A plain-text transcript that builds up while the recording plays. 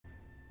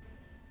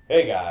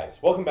Hey guys,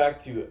 welcome back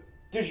to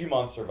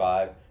Digimon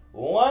Survive.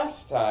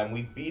 Last time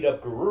we beat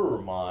up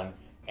Garurumon,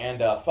 and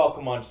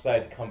Falcomon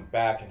decided to come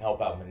back and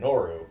help out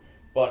Minoru.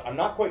 But I'm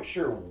not quite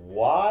sure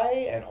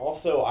why, and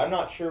also I'm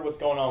not sure what's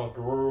going on with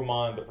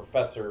Garurumon, the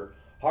Professor,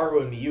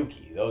 Haru, and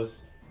Miyuki.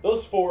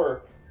 Those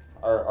four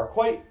are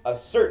quite a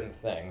certain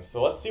thing,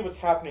 so let's see what's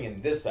happening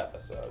in this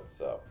episode.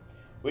 So,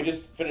 we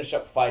just finished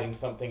up fighting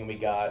something, and we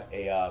got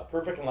a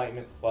Perfect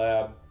Enlightenment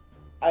Slab.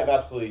 I have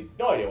absolutely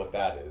no idea what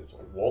that is.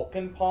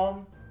 Vulcan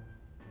Palm?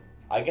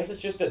 I guess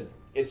it's just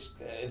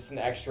it's an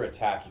extra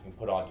attack you can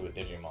put onto a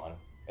Digimon.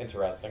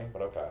 Interesting,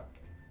 but okay.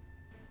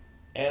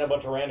 And a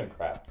bunch of random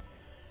crap.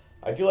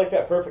 I do like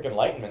that Perfect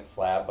Enlightenment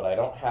Slab, but I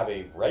don't have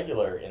a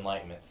regular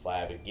Enlightenment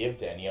Slab to give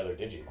to any other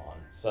Digimon.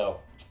 So,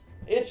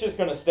 it's just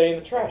gonna stay in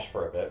the trash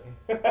for a bit.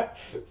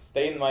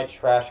 Stay in my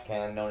trash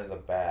can known as a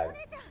bag.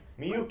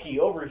 Miyuki,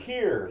 over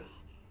here!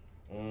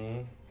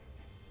 Oh,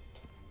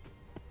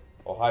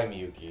 hi,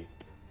 Miyuki.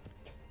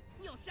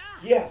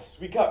 Yes,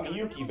 we got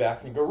Miyuki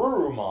back from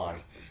Garurumon.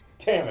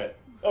 Damn it.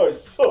 Oh,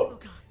 so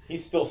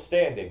he's still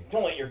standing.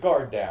 Don't let your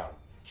guard down.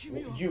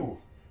 You,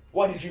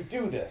 why did you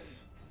do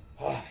this?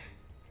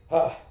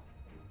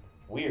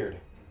 Weird.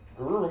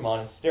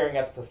 Garurumon is staring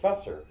at the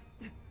professor.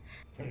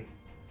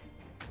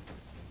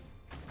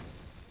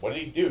 What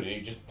did he do? Did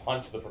he just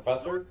punch the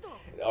professor?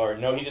 Or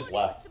no, he just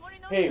left.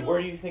 Hey, where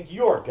do you think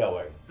you're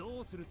going?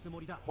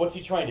 What's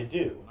he trying to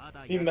do?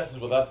 If he messes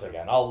with us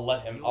again,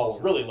 I'll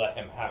really let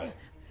him have it.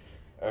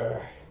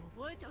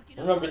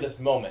 Remember this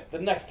moment. The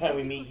next time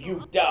we meet,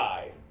 you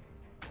die.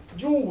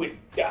 You would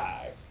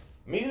die.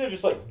 Maybe they're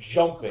just like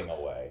jumping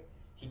away.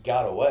 He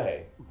got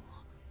away.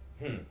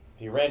 If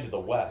he ran to the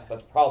west,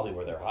 that's probably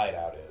where their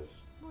hideout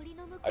is.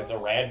 It's a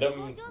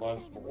random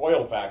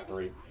oil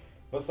factory.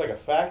 Looks like a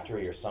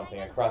factory or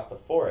something across the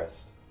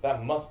forest.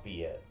 That must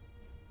be it.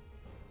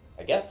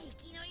 I guess.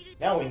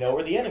 Now we know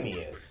where the enemy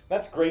is.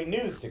 That's great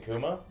news,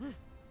 Takuma.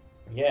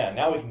 Yeah,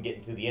 now we can get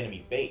into the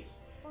enemy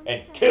base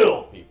and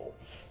kill people.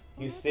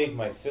 You saved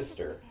my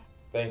sister.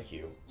 Thank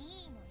you.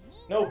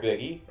 No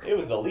biggie. It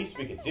was the least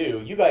we could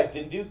do. You guys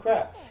didn't do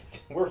crap.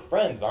 We're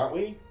friends, aren't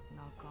we?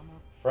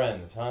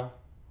 Friends, huh?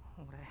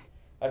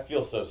 I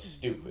feel so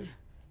stupid.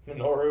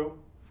 Minoru?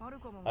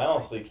 I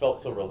honestly felt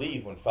so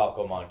relieved when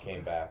Falcomon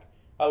came back.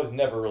 I was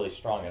never really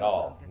strong at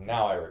all.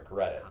 Now I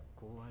regret it.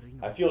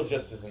 I feel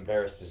just as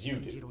embarrassed as you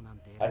do.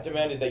 I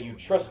demanded that you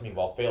trust me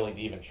while failing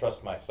to even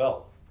trust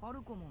myself.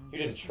 You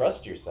didn't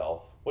trust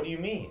yourself? What do you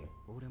mean?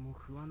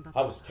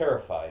 I was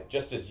terrified,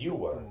 just as you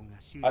were.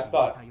 I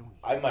thought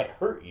I might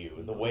hurt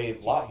you the way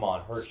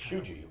Lopmon hurt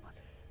Shuji.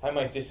 I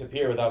might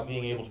disappear without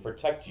being able to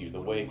protect you the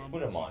way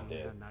Kunamon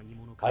did.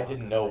 I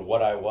didn't know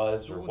what I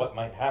was or what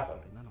might happen.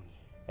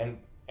 And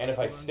if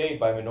I stayed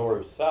by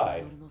Minoru's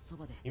side,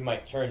 you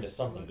might turn to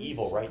something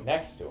evil right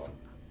next to him.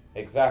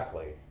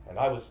 Exactly, and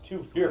I was too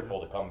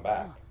fearful to come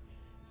back.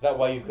 Is that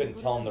why you couldn't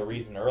tell him the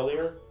reason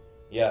earlier?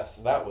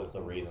 Yes, that was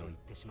the reason.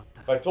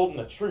 If I told him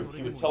the truth,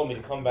 he would tell me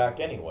to come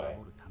back anyway.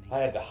 I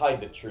had to hide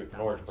the truth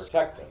in order to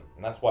protect him,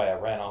 and that's why I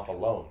ran off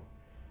alone.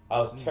 I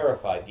was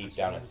terrified deep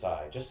down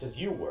inside, just as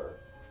you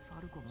were.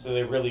 So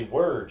they really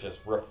were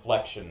just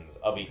reflections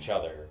of each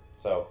other.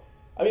 So,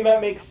 I mean,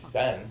 that makes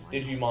sense.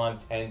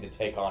 Digimon tend to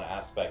take on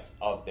aspects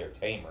of their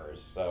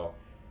tamers, so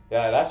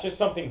yeah, that's just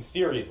something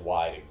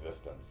series-wide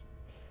existence.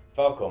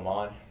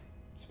 Falcomon,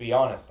 to be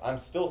honest, I'm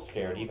still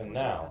scared even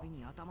now.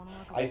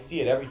 I see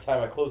it every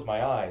time I close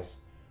my eyes.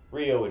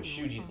 Ryo and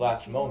Shuji's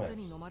last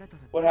moments.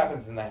 What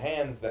happens when the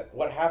hand's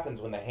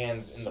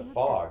in the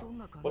fog?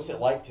 What's it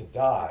like to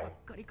die?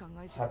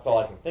 That's all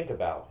I can think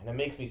about, and it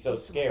makes me so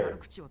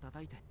scared.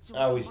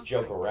 I always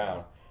joke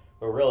around,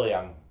 but really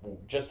I'm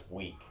just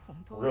weak.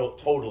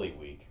 Totally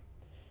weak.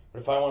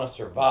 But if I want to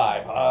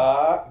survive,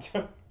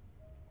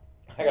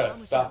 I gotta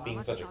stop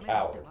being such a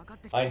coward.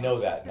 I know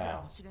that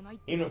now.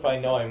 Even if I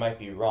know I might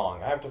be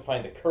wrong, I have to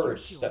find the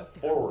courage to step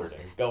forward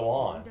and go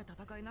on.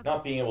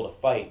 Not being able to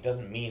fight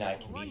doesn't mean I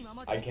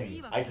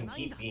can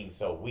keep being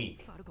so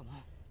weak.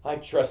 I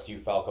trust you,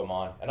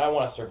 Falcomon, and I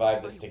want to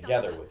survive this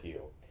together with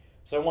you.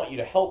 So I want you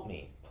to help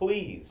me,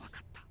 please.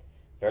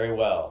 Very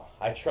well.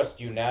 I trust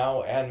you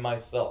now and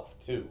myself,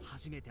 too.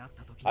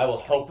 I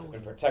will help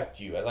and protect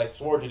you, as I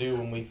swore to do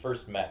when we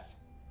first met.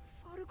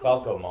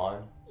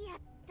 Falcomon.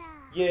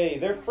 Yay,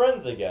 they're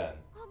friends again.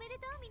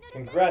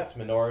 Congrats,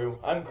 Minoru.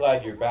 I'm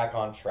glad you're back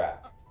on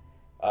track.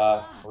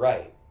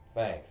 Right.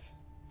 Thanks.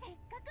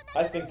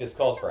 I think this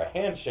calls for a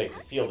handshake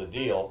to seal the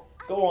deal.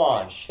 Go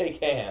on,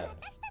 shake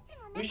hands.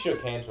 We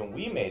shook hands when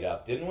we made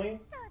up, didn't we?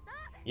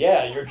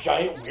 Yeah, your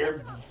giant,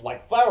 weird,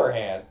 like, flower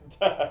hands.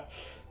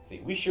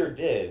 See, we sure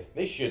did.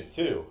 They should,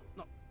 too.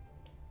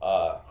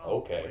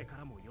 Okay.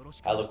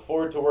 I look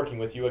forward to working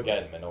with you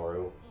again,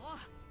 Minoru.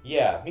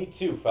 Yeah, me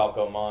too,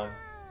 Falcomon.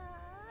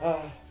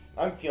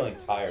 I'm feeling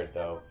tired,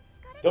 though.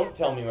 Don't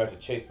tell me we have to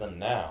chase them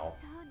now.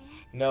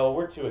 No,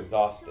 we're too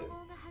exhausted.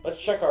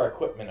 Let's check our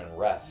equipment and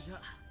rest.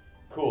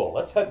 Cool,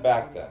 let's head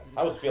back then.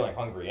 I was feeling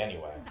hungry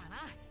anyway.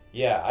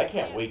 Yeah, I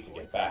can't wait to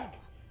get back.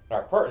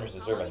 Our partners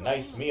deserve a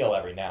nice meal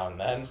every now and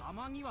then.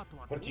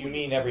 What do you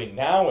mean every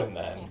now and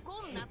then?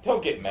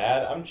 Don't get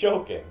mad, I'm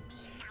joking.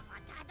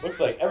 Looks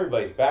like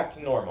everybody's back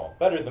to normal.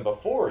 Better than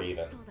before,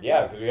 even.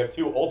 Yeah, because we have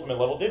 2 ultimate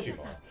level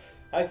Digimon.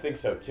 I think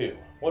so, too.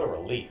 What a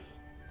relief.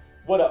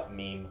 What up,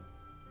 meme?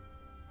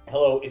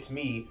 Hello, it's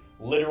me,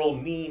 literal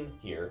meme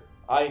here.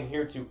 I am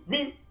here to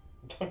meme.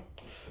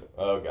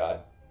 Oh,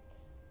 God.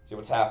 See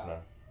what's happening.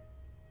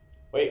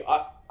 Wait,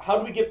 how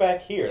do we get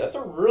back here? That's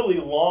a really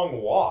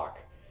long walk.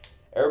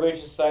 Everybody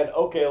just decided,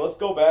 okay, let's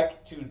go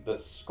back to the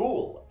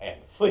school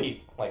and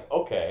sleep. Like,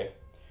 okay.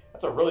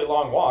 That's a really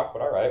long walk,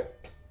 but alright.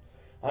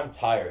 I'm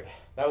tired.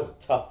 That was a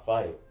tough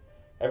fight.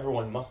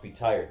 Everyone must be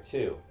tired,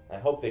 too. I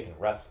hope they can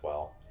rest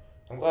well.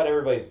 I'm glad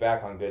everybody's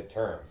back on good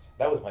terms.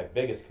 That was my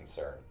biggest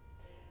concern.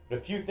 But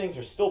a few things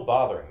are still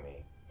bothering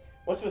me.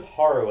 What's with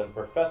Haru and the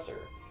professor?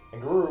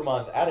 And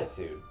Garurumon's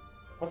attitude?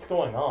 What's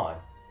going on?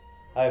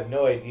 I have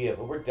no idea,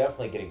 but we're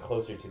definitely getting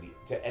closer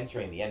to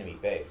entering the enemy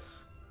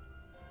base.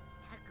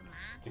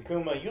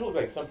 Takuma, you look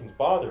like something's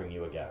bothering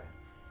you again.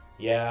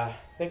 Yeah,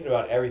 thinking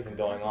about everything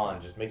going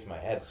on just makes my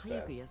head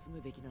spin.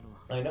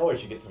 I know I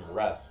should get some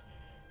rest,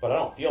 but I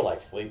don't feel like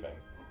sleeping.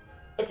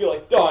 I feel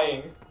like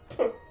dying.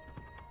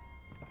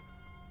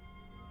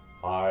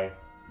 Hi.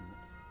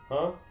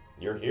 Huh?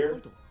 You're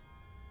here?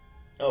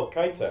 Oh,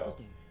 Kaito.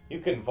 You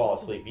couldn't fall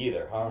asleep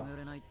either, huh?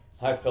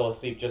 I fell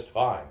asleep just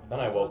fine. Then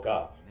I woke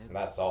up, and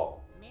that's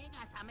all.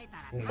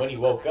 And when you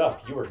woke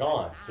up, you were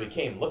gone, so he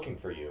came looking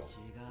for you.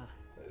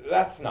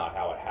 That's not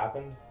how it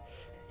happened.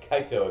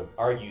 Kaito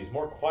argues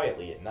more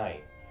quietly at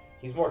night.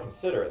 He's more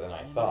considerate than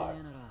I thought.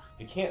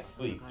 If you can't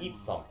sleep, eat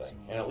something,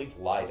 and at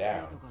least lie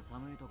down.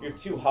 If you're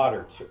too hot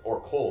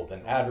or cold,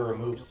 then add or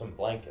remove some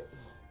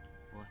blankets.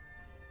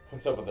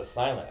 What's up with the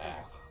silent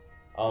act?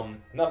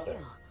 Nothing.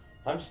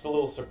 I'm just a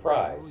little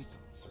surprised.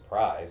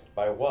 Surprised?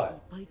 By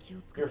what?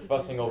 You're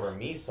fussing over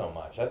me so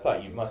much. I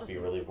thought you must be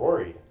really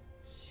worried.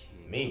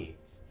 Me?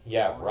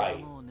 Yeah,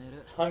 right.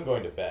 I'm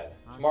going to bed.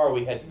 Tomorrow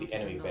we head to the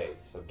enemy base,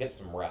 so get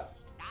some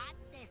rest.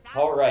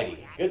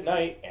 Alrighty, good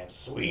night and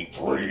sweet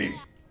dreams.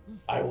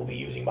 I will be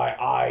using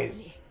my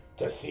eyes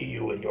to see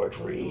you in your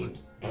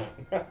dreams.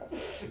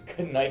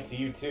 Good night to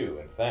you too,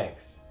 and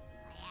thanks.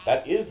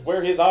 That is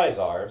where his eyes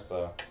are,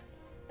 so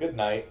good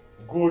night.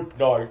 Good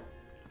night.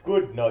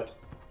 Good nut.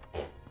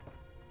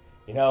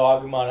 You know,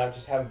 Agumon, I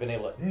just haven't been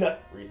able to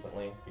nut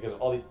recently because of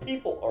all these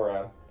people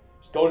around.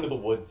 Just go into the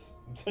woods.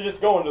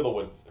 Just go into the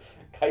woods.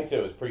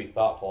 Kaito is pretty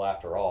thoughtful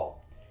after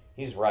all.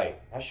 He's right.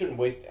 I shouldn't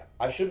waste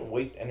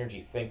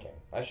energy thinking.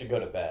 I should go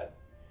to bed.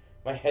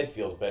 My head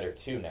feels better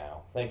too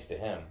now, thanks to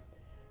him.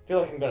 I feel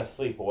like I'm gonna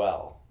sleep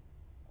well.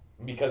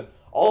 Because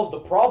all of the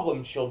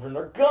problem children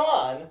are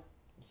gone. I'm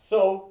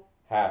so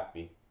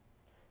happy.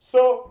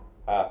 So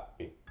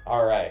happy.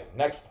 Alright,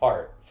 next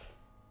part.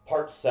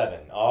 Part 7.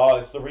 Oh,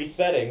 it's the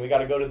resetting. We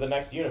gotta go to the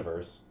next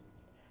universe.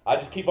 I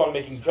just keep on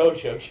making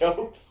JoJo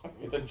jokes.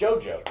 It's a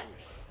JoJo.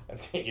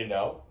 You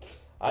know?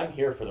 I'm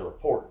here for the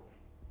report.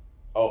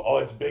 Oh,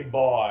 it's big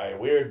boy.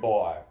 Weird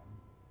boy.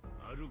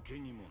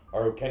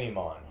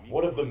 Arukenimon.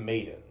 What of the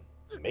maiden?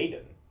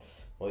 Maiden?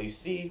 Well, you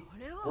see,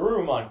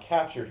 Garurumon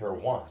captured her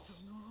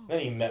once. Then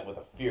he met with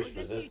a fierce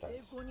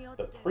resistance.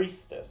 The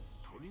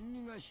priestess.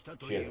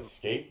 She has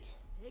escaped?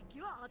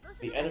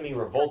 The enemy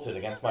revolted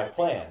against my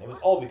plan. It was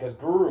all because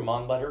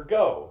Garurumon let her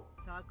go.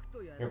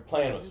 Your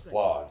plan was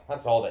flawed.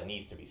 That's all that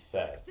needs to be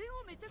said.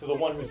 So the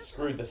one who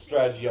screwed the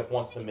strategy up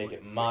wants to make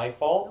it my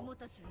fault?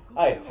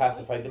 I had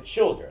pacified the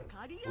children.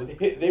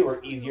 They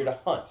were easier to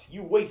hunt.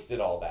 You wasted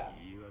all that.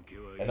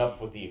 Enough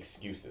with the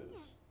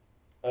excuses.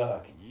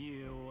 Ugh.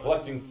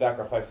 Collecting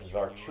sacrifices is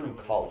our true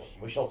calling.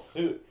 We shall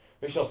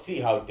see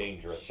how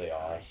dangerous they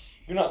are.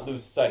 Do not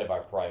lose sight of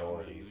our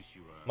priorities.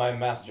 My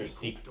master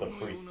seeks the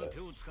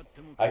priestess.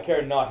 I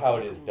care not how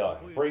it is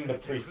done. Bring the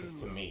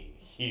priestess to me,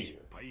 here.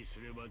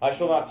 I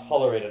shall not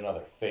tolerate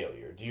another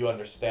failure. Do you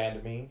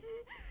understand me?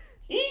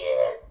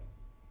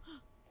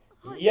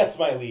 Yes,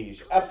 my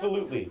liege.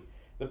 Absolutely.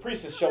 The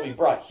priestess shall be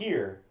brought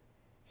here.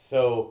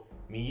 So,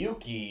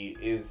 Miyuki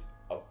is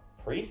a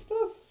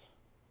priestess?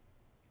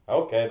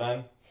 Okay,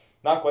 then.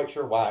 Not quite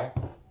sure why.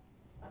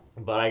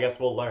 But I guess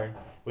we'll learn.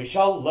 We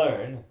shall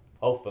learn,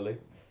 hopefully.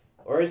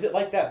 Or is it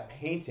like that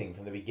painting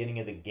from the beginning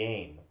of the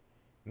game?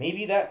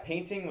 Maybe that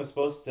painting was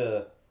supposed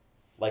to,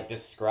 like,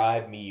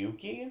 describe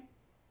Miyuki?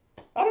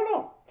 I don't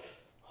know.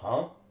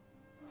 Huh?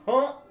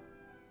 Huh?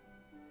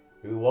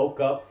 We woke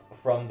up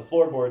from the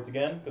floorboards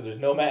again, because there's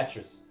no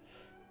mattress.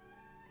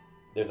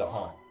 There's a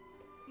huh.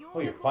 Oh,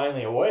 you're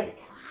finally awake.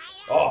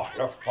 Oh,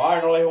 you're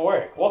finally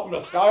awake. Welcome to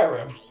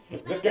Skyrim.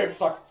 This game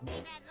sucks.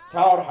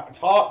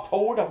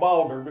 Toad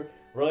Baldur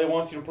really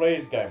wants you to play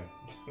this game.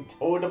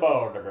 Toad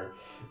Baldur.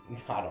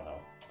 I don't know.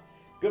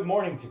 Good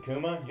morning,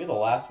 Takuma. You're the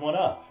last one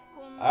up.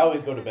 I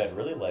always go to bed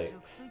really late.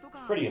 It's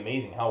pretty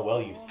amazing how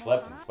well you've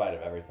slept in spite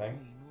of everything.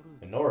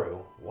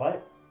 Minoru,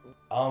 what?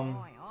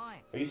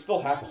 Are you still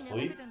half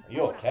asleep? Are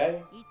you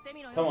okay?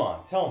 Come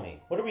on, tell me.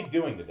 What are we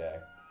doing today?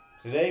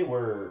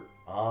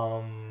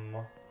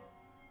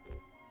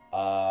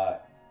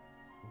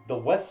 the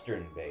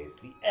western base,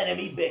 the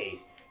enemy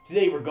base.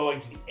 Today we're going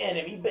to the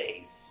enemy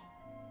base.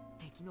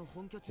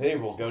 Today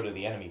we'll go to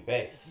the enemy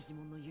base.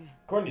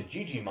 According to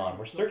Digimon,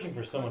 we're searching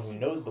for someone who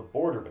knows the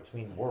border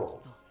between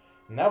worlds.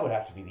 And that would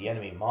have to be the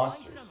enemy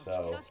monsters,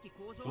 so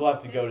we'll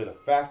have to go to the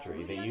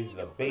factory they use as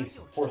a base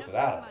and force it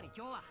out of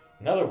them.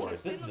 In other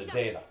words, this is the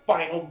day of the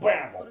final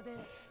battle.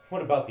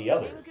 What about the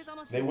others?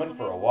 They went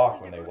for a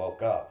walk when they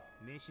woke up.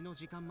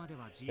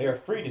 They are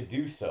free to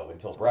do so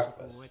until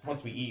breakfast.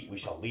 Once we eat, we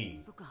shall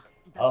leave.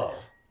 Oh.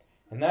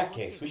 In that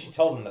case, we should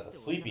tell them that the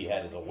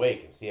sleepyhead is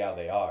awake and see how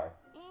they are.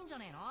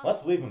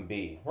 Let's leave them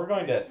be. We're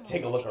going to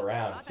take a look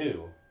around,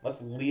 too.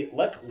 Let's leave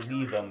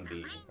them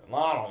be.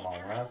 I don't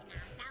know, man.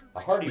 A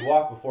hearty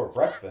walk before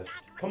breakfast.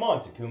 Come on,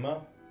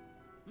 Takuma.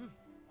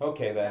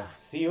 Okay, then.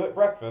 See you at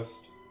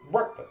breakfast.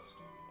 Breakfast.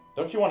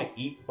 Don't you want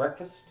to eat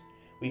breakfast?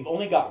 We've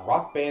only got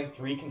Rock Band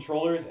 3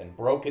 controllers and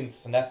broken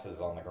SNESes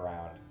on the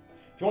ground.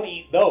 If you want to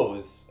eat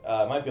those,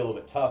 it might be a little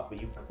bit tough,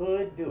 but you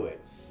could do it.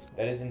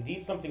 That is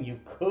indeed something you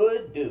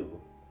could do.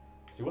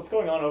 See, what's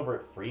going on over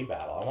at Free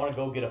Battle? I want to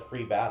go get a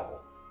free battle.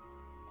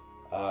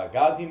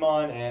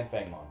 Gazimon and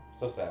Fangmon.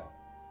 So sad.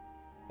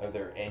 Are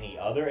there any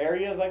other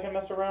areas I can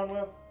mess around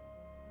with?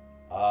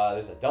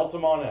 There's a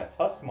Deltamon and a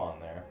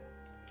Tuskmon there.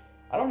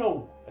 I don't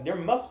know. There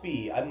must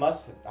be... I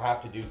must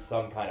have to do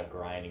some kind of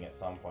grinding at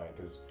some point,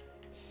 because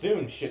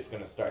soon shit's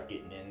going to start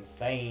getting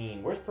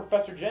insane. Where's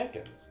Professor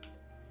Jenkins?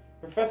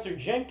 Professor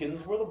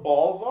Jenkins, where the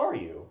balls are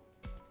you?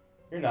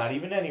 You're not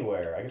even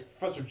anywhere. I guess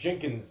Professor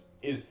Jenkins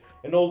is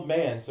an old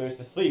man, so he has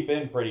to sleep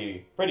in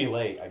pretty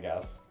late, I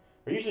guess.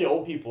 But usually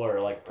old people are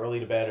like early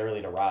to bed,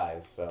 early to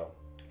rise, so...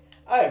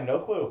 I have no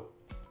clue.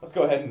 Let's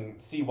go ahead and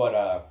see what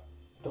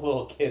the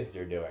little kids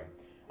are doing.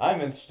 I'm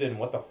interested in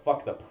what the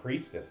fuck the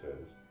priestess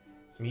is.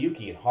 It's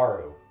Miyuki and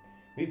Haru.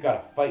 We've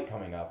got a fight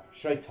coming up.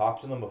 Should I talk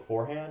to them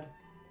beforehand?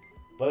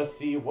 Let us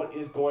see what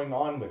is going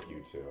on with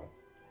you two.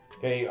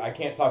 Okay, I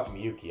can't talk to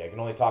Miyuki. I can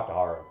only talk to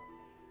Haru.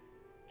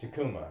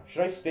 Takuma,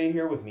 should I stay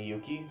here with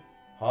Miyuki?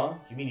 Huh?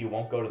 You mean you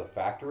won't go to the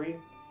factory?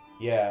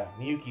 Yeah,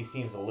 Miyuki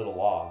seems a little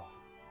off.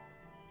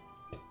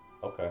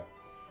 Okay.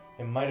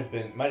 It might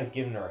have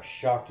given her a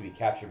shock to be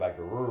captured by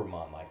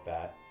Garurumon like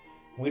that.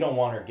 We don't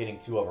want her getting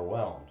too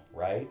overwhelmed,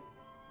 right?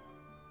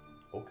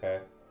 Okay.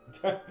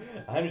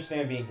 I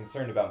understand being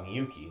concerned about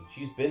Miyuki.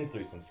 She's been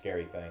through some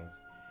scary things.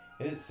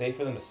 Is it safe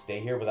for them to stay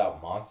here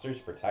without monsters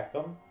to protect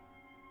them?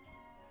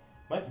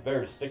 Might be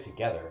better to stick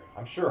together.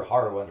 I'm sure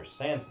Haru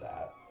understands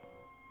that.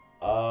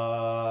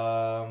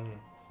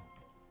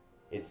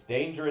 It's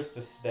dangerous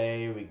to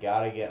stay. We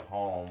gotta get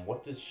home.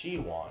 What does she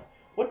want?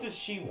 What does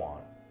she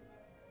want?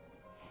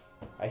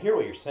 I hear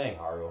what you're saying,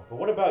 Haru, but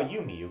what about you,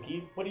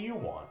 Miyuki? What do you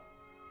want?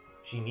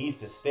 She needs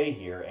to stay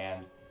here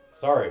and...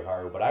 Sorry,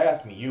 Haru, but I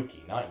asked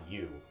Miyuki, not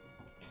you.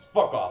 Just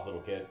fuck off,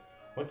 little kid.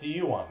 What do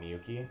you want,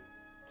 Miyuki?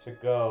 To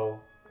go...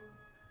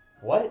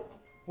 What?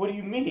 What do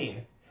you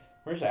mean?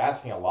 We're just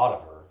asking a lot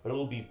of her, but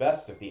it'll be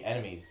best if the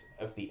enemies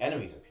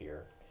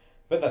appear.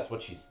 Bet that's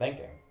what she's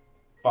thinking.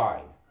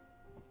 Fine.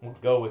 We'll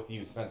go with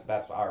you since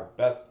that's our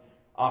best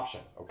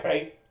option,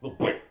 okay? Little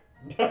prick.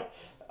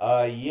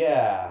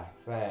 Yeah,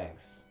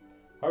 thanks.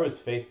 Haru's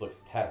face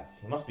looks tense.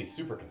 He must be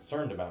super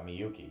concerned about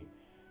Miyuki.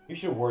 You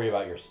should worry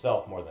about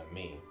yourself more than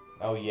me.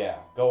 Oh yeah,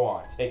 go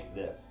on, take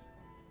this.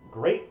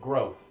 Great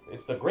growth.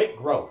 It's the great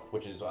growth,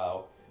 which is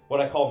what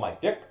I call my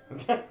dick.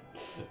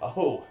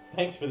 Oh,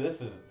 thanks for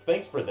this.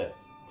 Thanks,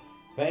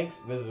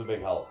 this is a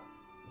big help.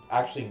 It's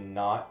actually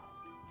not.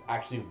 It's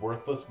actually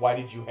worthless. Why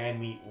did you hand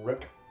me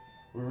Rick?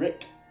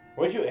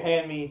 Why'd you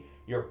hand me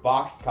your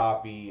boxed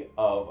copy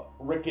of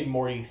Rick and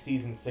Morty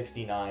Season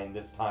 69?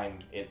 This time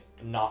it's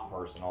not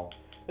personal.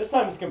 This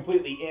time it's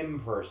completely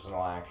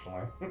impersonal,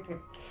 actually.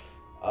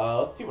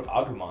 Let's see what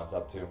Agumon's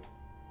up to.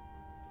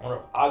 I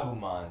wonder if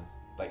Agumon's,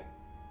 like,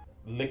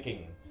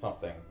 licking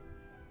something.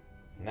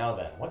 Now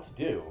then, what to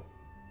do?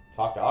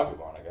 Talk to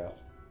Agumon, I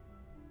guess.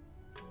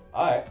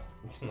 Alright,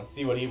 let's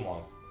see what he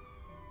wants.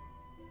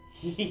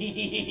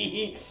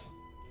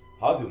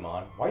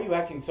 Agumon, why are you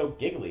acting so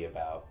giggly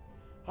about?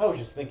 I was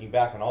just thinking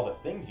back on all the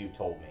things you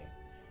told me.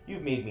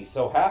 You've made me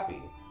so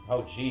happy.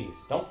 Oh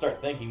jeez, don't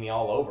start thanking me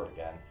all over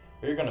again,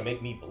 or you're gonna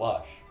make me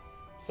blush.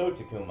 So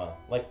Takuma,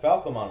 like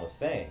Falcomon was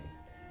saying,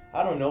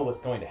 I don't know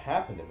what's going to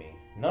happen to me.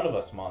 None of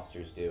us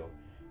monsters do.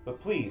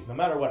 But please, no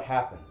matter what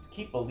happens,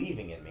 keep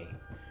believing in me.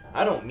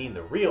 I don't mean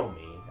the real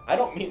me. I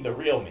don't mean the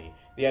real me.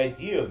 The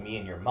idea of me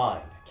in your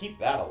mind. Keep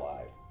that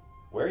alive.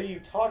 Where are you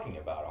talking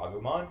about,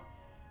 Agumon?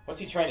 What's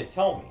he trying to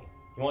tell me?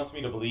 He wants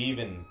me to believe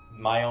in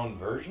my own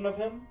version of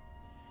him?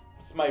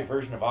 What's my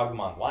version of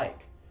Agumon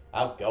like?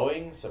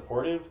 Outgoing,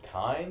 supportive,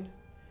 kind?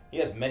 He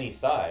has many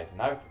sides,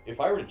 and if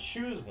I were to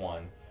choose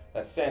one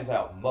that stands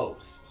out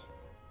most...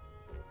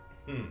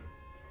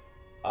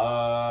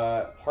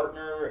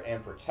 partner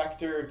and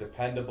protector,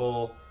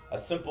 dependable, a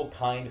simple,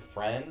 kind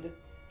friend.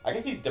 I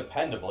guess he's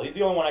dependable. He's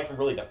the only one I can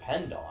really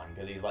depend on,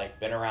 because he's, like,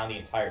 been around the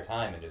entire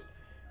time and just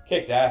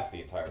kicked ass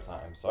the entire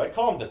time. So I'd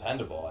call him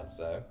dependable, I'd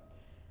say.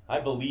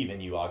 I believe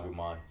in you,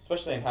 Agumon,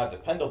 especially in how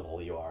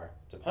dependable you are.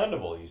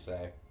 Dependable, you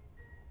say?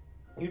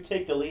 You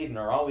take the lead and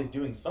are always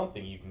doing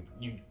something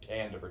you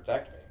can to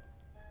protect me.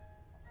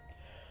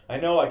 I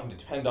know I can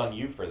depend on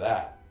you for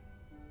that.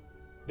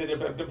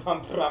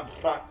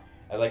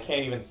 As I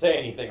can't even say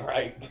anything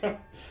right.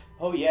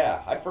 Oh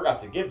yeah, I forgot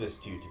to give this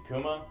to you,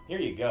 Takuma. Here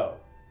you go.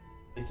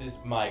 This is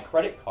my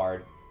credit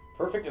card.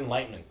 Perfect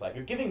enlightenment slap.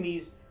 You're giving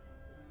these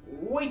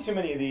way too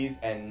many of these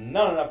and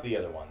not enough of the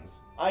other ones.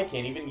 I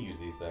can't even use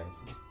these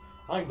things.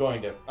 I'm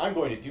going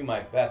to do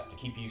my best to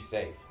keep you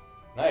safe.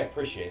 And I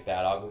appreciate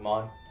that,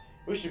 Agumon.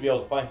 We should be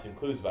able to find some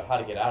clues about how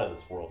to get out of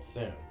this world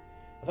soon.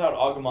 Without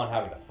Agumon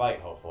having to fight,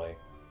 hopefully.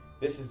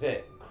 This is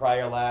it. Cry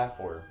or laugh,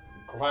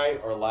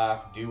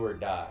 do or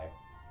die.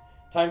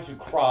 Time to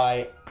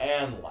cry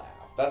and laugh.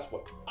 That's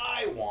what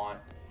I want.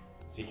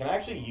 See, can I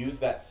actually use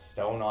that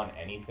stone on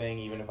anything,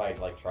 even if I,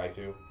 like, try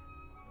to?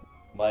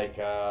 Like,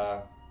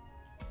 yeah,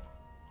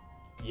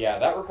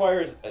 that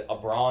requires a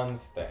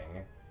bronze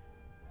thing.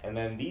 And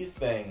then these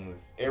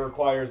things, it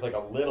requires, like, a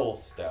little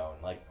stone.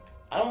 Like,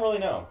 I don't really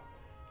know.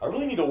 I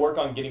really need to work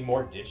on getting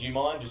more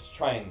Digimon just to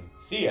try and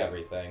see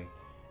everything.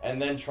 And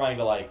then trying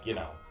to, like, you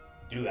know,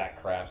 do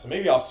that crap. So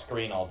maybe off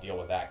screen I'll deal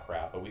with that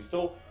crap. But we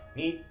still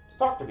need to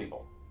talk to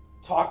people.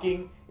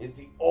 Talking is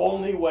the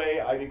only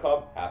way I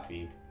become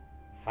happy.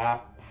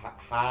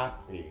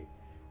 Happy.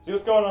 See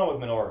what's going on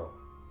with Minoru.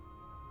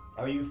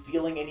 Are you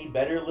feeling any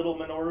better, little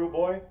Minoru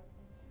boy?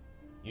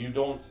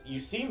 You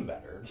seem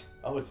better.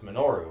 Oh, it's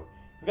Minoru.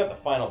 We've got the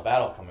final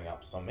battle coming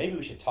up, so maybe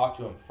we should talk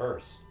to him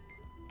first.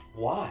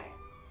 Why?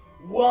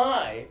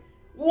 Why?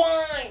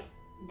 Why?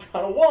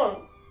 I don't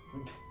want.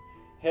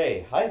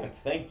 Hey, I haven't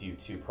thanked you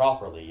two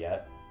properly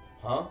yet.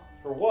 Huh?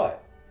 For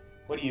what?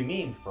 What do you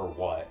mean, for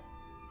what?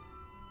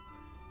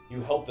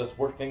 You helped us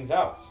work things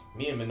out.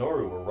 Me and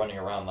Minoru were running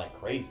around like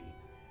crazy.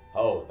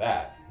 Oh,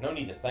 that. No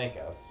need to thank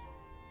us.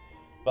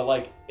 But,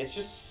 like, it's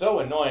just so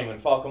annoying when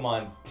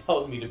Falcomon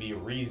tells me to be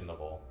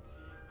reasonable.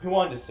 We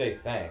wanted to say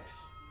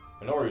thanks.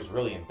 Minoru's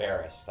really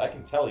embarrassed. I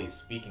can tell he's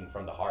speaking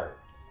from the heart.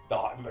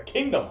 The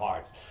Kingdom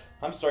Hearts!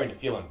 I'm starting to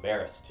feel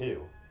embarrassed,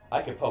 too.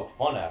 I could poke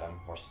fun at him,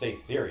 or stay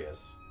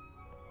serious.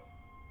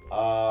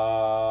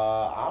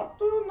 I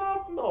do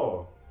not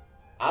know.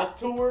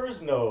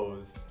 Actors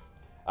knows.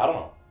 I don't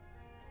know.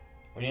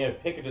 We need to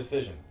pick a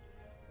decision.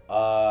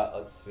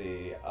 Let's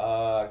see.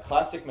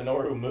 Classic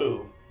Minoru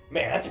move.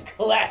 Man, that's a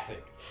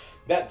classic.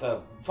 That's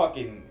a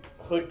fucking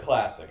hood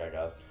classic, I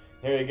guess.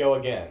 Here you go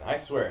again. I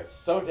swear, it's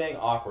so dang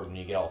awkward when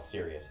you get all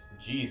serious.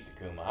 Jeez,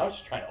 Takuma, I was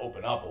just trying to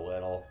open up a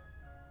little.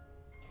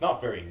 It's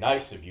not very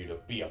nice of you to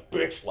be a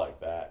bitch like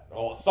that.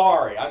 Oh,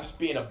 sorry, I'm just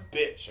being a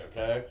bitch,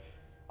 okay?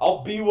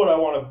 I'll be what I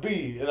want to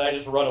be, and I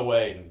just run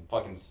away and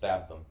fucking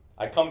stab them.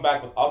 I come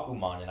back with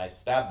Agumon, and I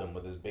stab them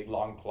with his big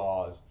long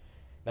claws.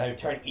 Now I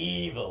turn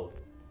evil.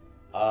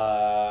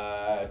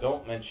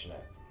 Don't mention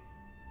it.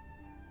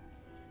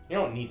 You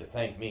don't need to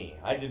thank me.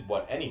 I did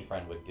what any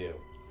friend would do.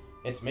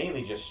 It's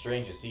mainly just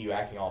strange to see you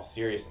acting all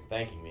serious and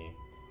thanking me.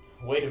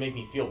 A way to make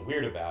me feel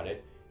weird about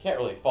it. Can't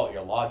really fault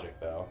your logic,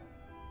 though.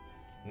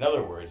 In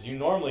other words, you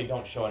normally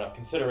don't show enough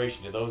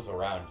consideration to those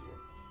around you.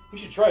 You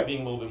should try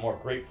being a little bit more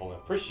grateful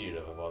and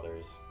appreciative of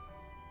others.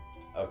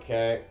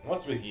 Okay,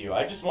 what's with you?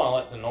 I just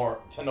want to let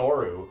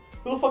Tenoru...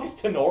 Who the fuck is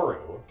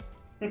Tenoru?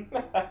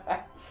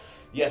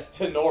 Yes,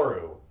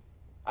 Tenoru.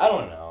 I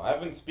don't know.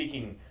 I've been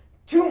speaking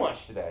too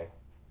much today.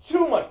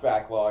 Too much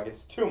backlog.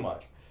 It's too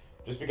much.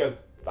 Just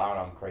because, I don't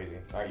know, I'm crazy.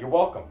 Alright, you're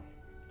welcome,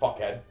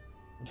 fuckhead.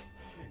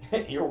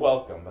 You're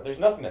welcome, but there's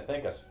nothing to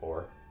thank us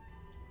for.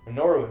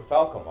 Minoru and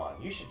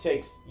Falcomon,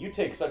 you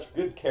take such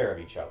good care of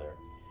each other.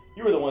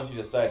 You were the ones who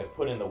decided to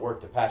put in the work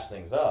to patch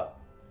things up.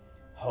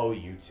 Oh,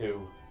 you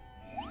two.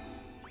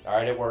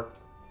 Alright, it worked.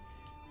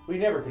 We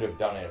never could have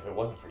done it if it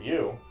wasn't for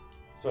you.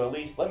 So at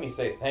least let me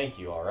say thank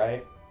you,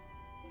 alright?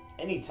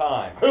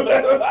 Anytime.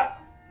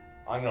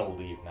 I'm gonna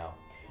leave now.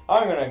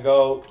 I'm gonna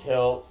go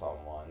kill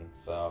someone,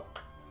 so...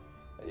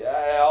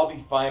 Yeah, I'll be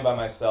fine by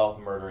myself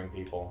murdering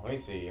people. Let me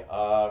see.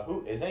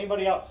 Who is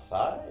anybody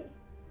outside?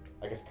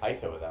 I guess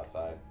Kaito is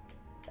outside.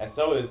 And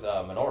so is,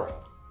 Minoru.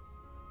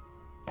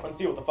 Let's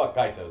see what the fuck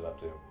Kaito's up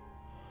to.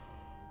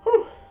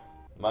 Whew.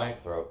 My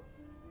throat.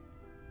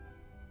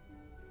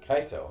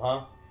 Kaito,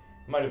 huh?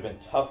 Might have been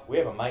tough. We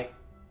have a might...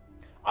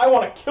 I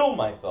want to kill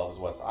myself is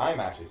what I'm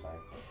actually saying.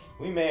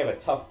 We may have a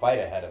tough fight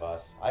ahead of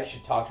us. I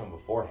should talk to him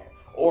beforehand.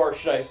 Or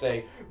should I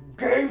say,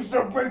 games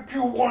that make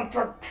you want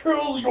to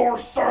kill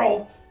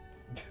yourself?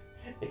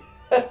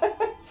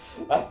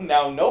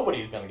 Now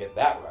nobody's gonna get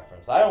that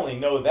reference. I only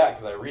know that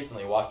because I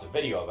recently watched a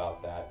video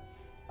about that.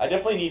 I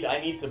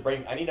need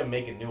to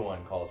make a new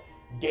one called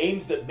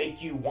Games That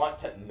Make You Want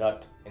to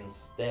Nut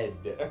Instead.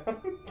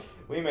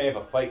 We may have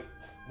a fight.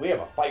 We have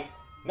a fight.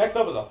 Next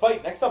up is a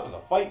fight. Next up is a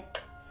fight.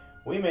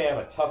 We may have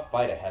a tough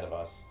fight ahead of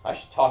us. I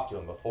should talk to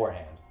him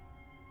beforehand.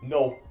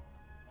 No.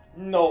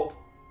 No.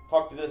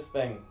 Talk to this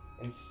thing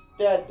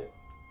instead.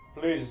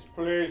 Please,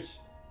 please,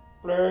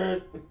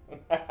 please.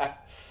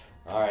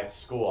 Alright,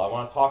 school. I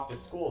want to talk to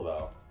school,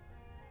 though.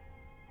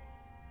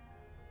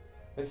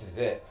 This is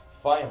it.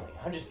 Finally.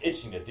 I'm just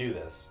itching to do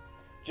this.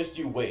 Just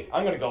you wait.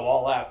 I'm going to go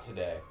all out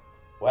today.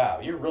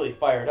 Wow, you're really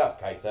fired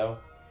up, Kaito.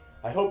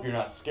 I hope you're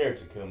not scared,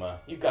 Takuma.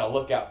 You've got to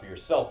look out for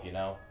yourself, you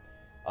know.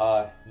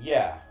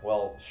 Yeah,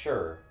 well,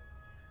 sure.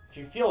 If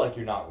you feel like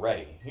you're not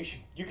ready,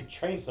 you could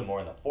train some more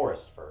in the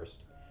forest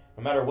first.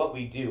 No matter what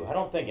we do, I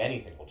don't think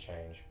anything will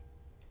change.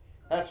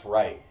 That's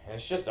right, and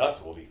it's just us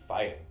who will be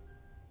fighting.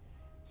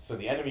 So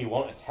the enemy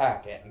won't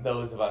attack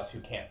those of us who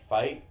can't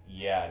fight?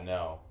 Yeah,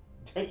 no.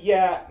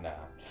 Yeah, nah.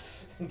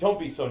 Don't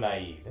be so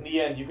naive. In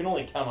the end, you can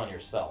only count on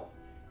yourself.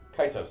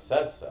 Kaito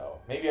says so.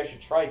 Maybe I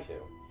should try to.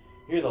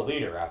 You're the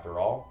leader, after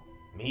all.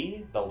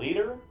 Me? The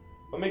leader?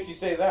 What makes you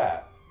say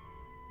that?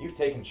 You've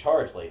taken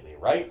charge lately,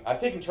 right? I've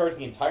taken charge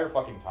the entire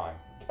fucking time.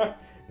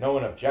 No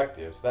one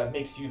objective, so that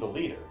makes you the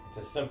leader. It's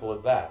as simple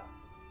as that.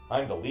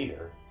 I'm the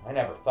leader. I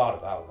never thought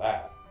about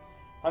that.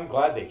 I'm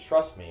glad they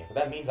trust me, but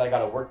that means I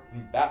gotta work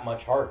that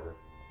much harder.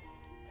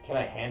 Can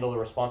I handle the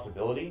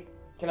responsibility?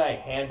 Can I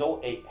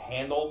handle I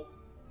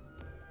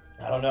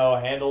don't know,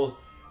 handles,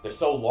 they're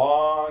so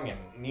long, and,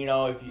 you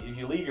know, if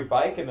you leave your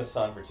bike in the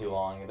sun for too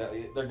long,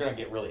 they're gonna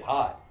get really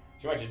hot.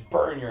 So you might just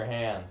burn your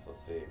hands. Let's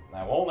see.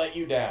 I won't let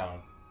you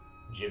down,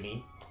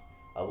 Jimmy.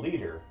 A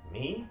leader.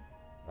 Me?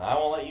 I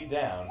won't let you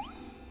down.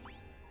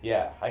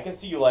 Yeah, I can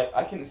see you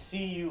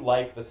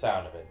like the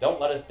sound of it. Don't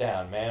let us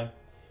down, man.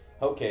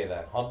 Okay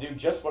then, I'll do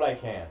just what I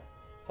can.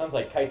 Sounds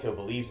like Kaito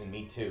believes in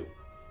me too.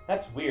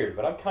 That's weird,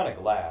 but I'm kinda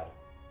glad.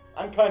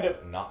 I'm kind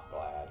of not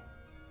glad.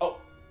 Oh,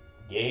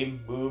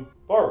 game move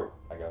forward,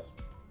 I guess.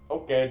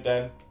 Okay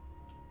then.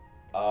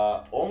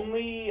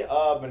 Only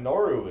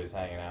Minoru is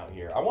hanging out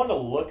here. I wanted to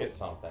look at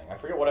something. I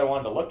forget what I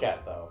wanted to look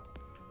at though.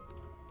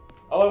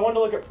 Oh, I wanted to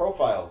look at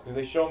profiles, because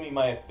they show me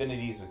my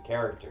affinities with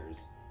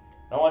characters.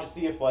 And I want to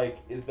see if, like,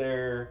 is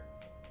there...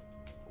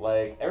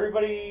 Like,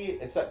 everybody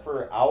except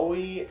for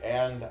Aoi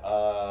and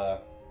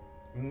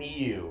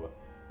Miyu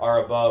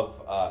are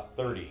above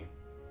 30.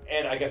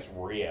 And I guess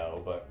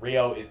Rio, but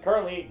Rio is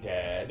currently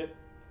dead.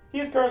 He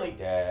is currently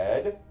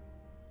dead.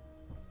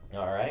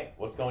 Alright,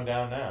 what's going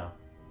down now?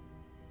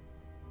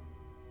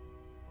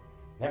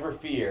 Never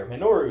fear,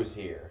 Minoru's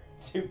here.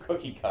 Too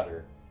cookie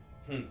cutter.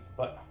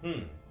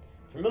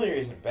 Familiar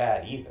isn't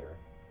bad either.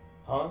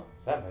 Huh?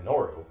 Is that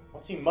Minoru?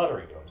 What's he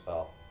muttering to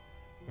himself?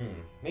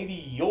 Maybe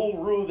you'll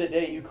rue the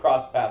day you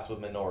cross paths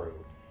with Minoru.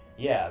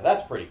 Yeah,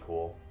 that's pretty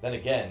cool. Then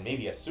again,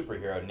 maybe a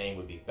superhero name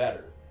would be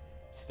better.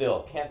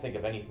 Still, can't think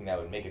of anything that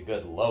would make a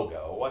good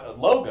logo. What?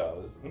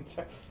 Logos?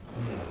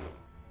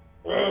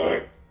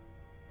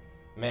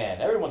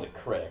 Man, everyone's a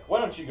critic. Why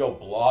don't you go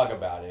blog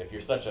about it if you're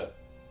such a...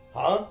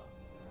 Huh?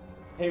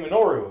 Hey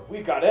Minoru,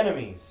 we've got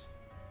enemies.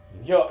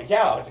 Yo,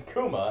 yeah, it's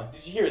Akuma.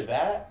 Did you hear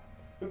that?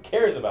 Who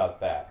cares about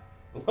that?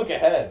 Look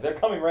ahead, they're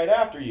coming right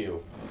after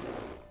you.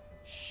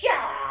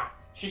 Sha!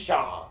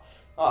 Shisha!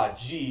 Ah,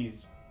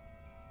 jeez.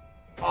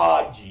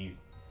 Ah,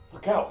 jeez.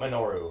 Look out,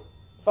 Minoru.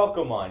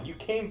 Falcomon, you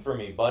came for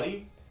me,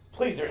 buddy.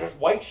 Please, there's just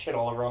white shit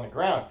all over on the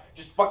ground.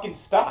 Just fucking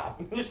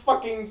stop. Just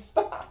fucking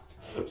stop.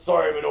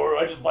 Sorry, Minoru,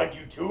 I just like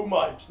you too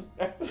much.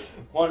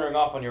 Wandering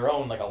off on your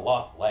own like a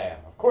lost lamb.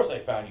 Of course I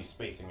found you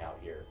spacing out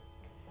here.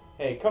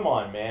 Hey, come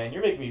on, man.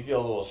 You're making me feel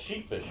a little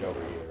sheepish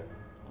over here.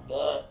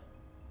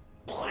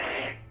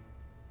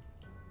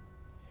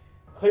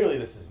 Clearly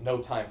this is no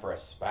time for a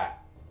spat.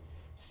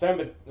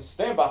 Stand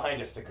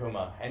behind us,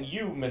 Takuma. And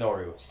you,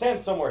 Minoru, stand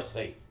somewhere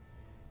safe.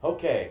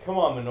 Okay, come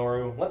on,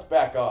 Minoru. Let's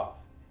back off.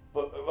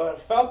 But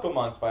if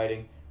Falcomon's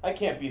fighting, I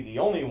can't be the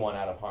only one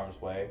out of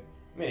harm's way.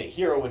 I mean, a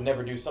hero would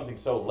never do something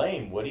so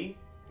lame, would he?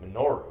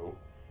 Minoru?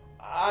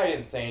 I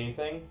didn't say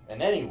anything.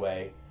 And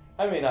anyway,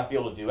 I may not be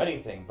able to do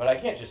anything, but I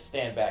can't just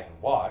stand back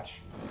and watch.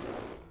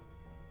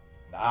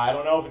 I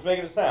don't know if it's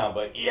making a sound,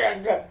 but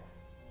yeah.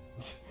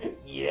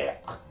 Yeah.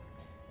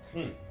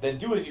 Then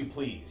do as you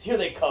please. Here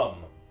they come.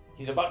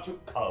 He's about to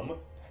come.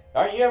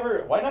 Aren't you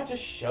ever... Why not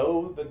just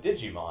show the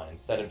Digimon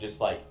instead of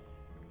just, like,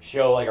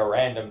 show, like, a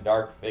random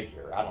dark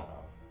figure? I don't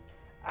know.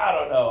 I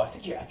don't know. I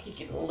think you're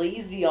getting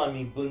lazy on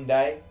me,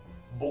 Bundai.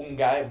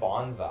 Bungai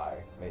Bonsai,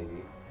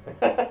 maybe.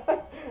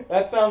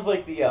 That sounds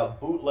like the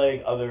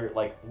bootleg other,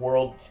 like,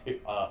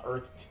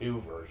 Earth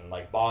 2 version,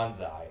 like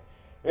Bonsai.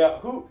 Yeah,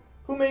 who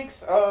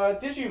makes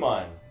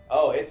Digimon?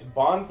 Oh, it's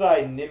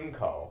Bonsai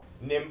Nimco.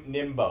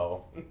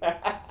 Nimbo.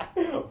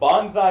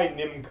 Bonsai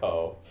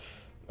Nimco.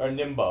 Or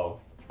Nimbo.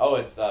 Oh,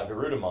 it's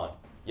Garurumon.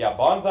 Yeah,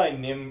 Bonsai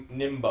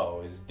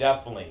Nimbo is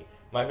definitely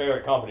my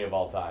favorite company of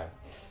all time.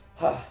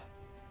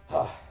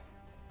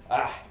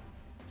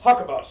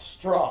 Talk about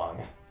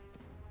strong.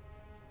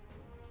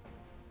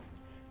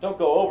 Don't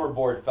go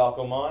overboard,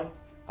 Falcomon.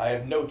 I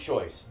have no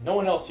choice. No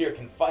one else here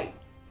can fight.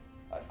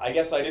 I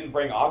guess I didn't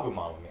bring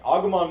Agumon with me.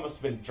 Agumon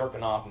must have been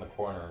jerking off in the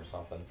corner or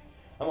something.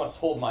 I must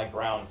hold my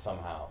ground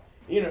somehow,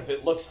 even if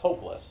it looks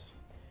hopeless.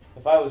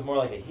 If I was more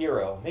like a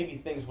hero, maybe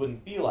things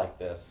wouldn't be like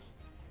this.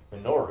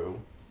 Minoru,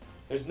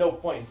 there's no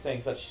point in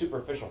saying such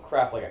superficial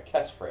crap like a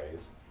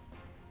catchphrase.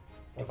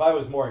 If I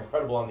was more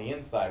incredible on the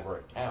inside where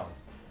it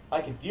counts,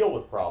 I could deal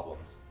with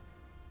problems.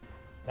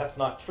 That's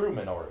not true,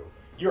 Minoru.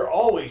 You're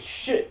always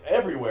shit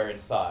everywhere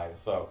inside,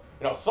 so,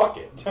 suck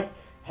it.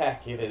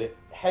 Heck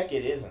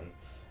it isn't.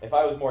 If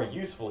I was more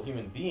useful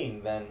human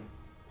being, then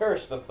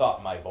Perish the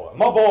thought, my boy.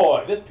 My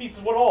boy, this peace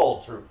is what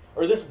all true,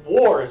 or this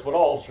war is what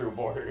all true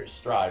warriors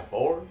strive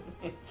for.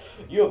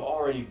 You have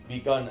already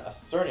begun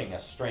asserting a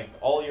strength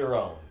all your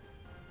own.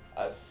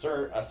 A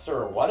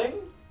wedding?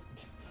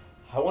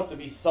 I want to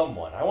be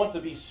someone. I want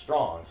to be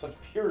strong. Such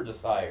pure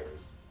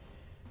desires.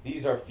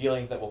 These are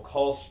feelings that will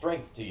call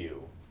strength to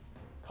you.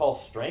 Call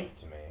strength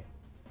to me?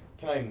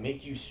 Can I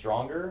make you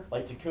stronger,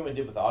 like Takuma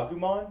did with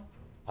Agumon?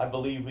 I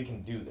believe we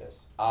can do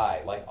this.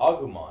 I, like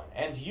Agumon,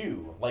 and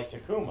you, like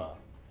Takuma.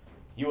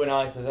 You and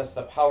I possess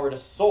the power to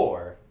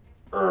soar.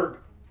 Erg.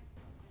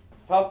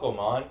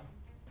 Falcomon. I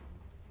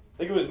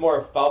think it was more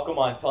of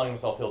Falcomon telling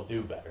himself he'll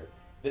do better.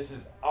 This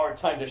is our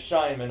time to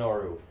shine,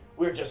 Minoru.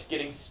 We're just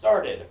getting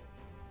started.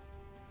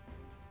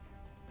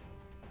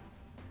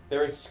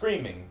 There is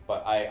screaming,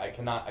 but I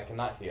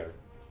cannot hear.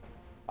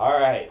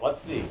 Alright, let's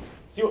see.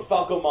 See what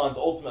Falcomon's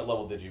ultimate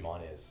level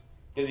Digimon is.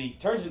 Because he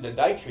turns into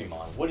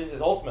Digimon. What is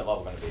his ultimate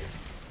level going to be?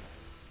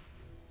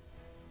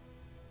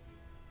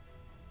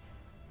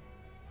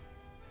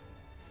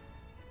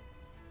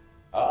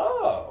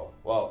 Oh,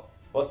 well,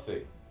 let's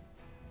see.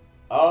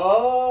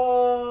 Oh,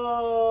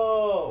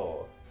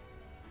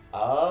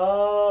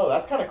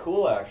 that's kind of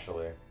cool,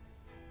 actually.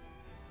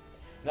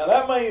 Now,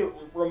 that might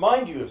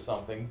remind you of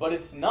something, but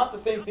it's not the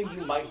same thing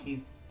you might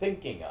be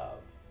thinking of.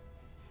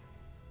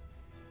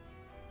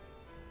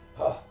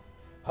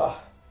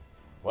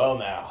 Well,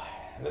 now,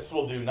 this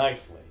will do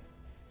nicely.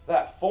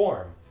 That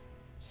form.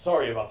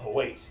 Sorry about the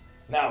wait.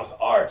 Now's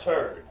our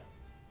turn.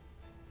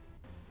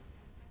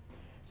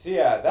 So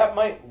yeah, that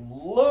might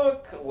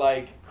look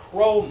like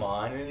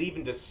Cromon, and it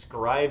even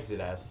describes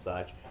it as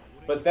such,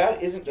 but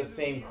that isn't the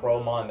same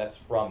Cromon that's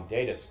from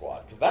Data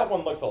Squad, because that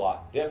one looks a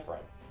lot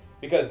different.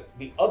 Because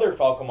the other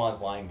Falcomon's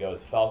line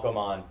goes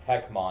Falcomon,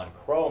 Peckmon,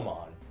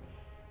 Cromon.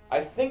 I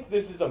think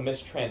this is a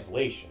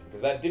mistranslation,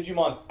 because that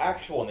Digimon's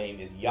actual name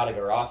is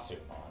Yatagarasumon.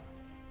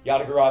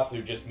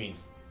 Yatagarasu just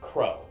means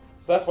crow,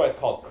 so that's why it's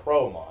called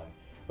Cromon.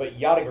 But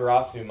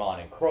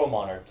Yatagarasumon and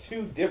Cromon are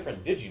two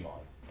different Digimon.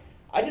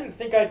 I didn't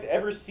think I'd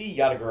ever see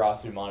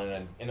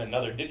Yatagarasumon in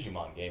another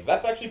Digimon game.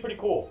 That's actually pretty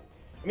cool.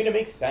 I mean, it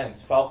makes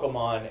sense.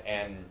 Falcomon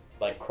and,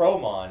 like,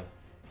 Cromon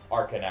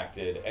are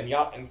connected, and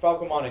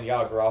Falcomon and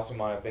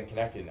Yatagarasumon have been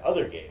connected in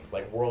other games,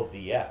 like World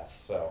DS,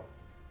 so...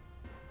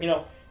 You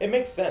know, it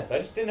makes sense. I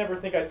just didn't ever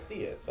think I'd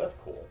see it, so that's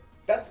cool.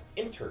 That's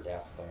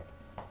interesting.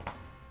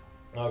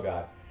 Oh,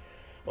 God.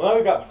 Well, now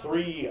we've got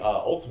 3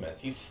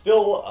 Ultimates. He's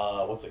still,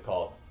 what's it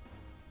called?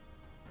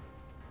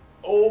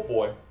 Oh,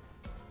 boy.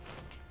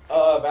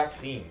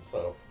 Vaccine,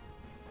 so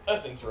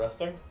that's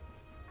interesting.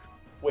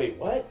 Wait,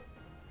 what?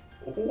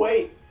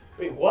 Wait,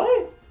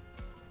 what?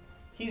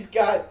 He's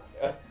got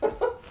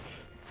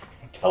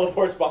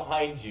teleports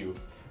behind you.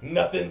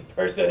 Nothing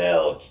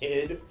personnel,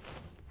 kid.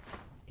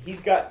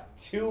 He's got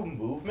 2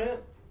 movement?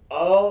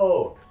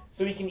 Oh,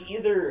 so he can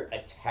either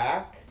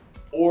attack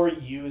or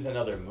use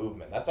another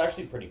movement. That's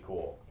actually pretty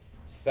cool.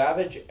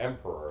 Savage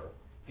Emperor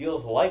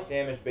deals light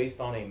damage based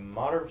on a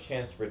moderate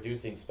chance to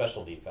reducing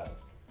special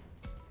defense.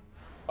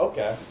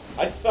 Okay.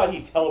 I just thought he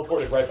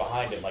teleported right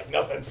behind him, like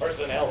nothing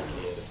personnel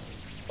kid.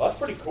 Well, that's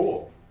pretty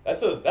cool.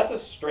 That's a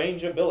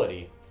strange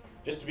ability,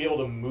 just to be able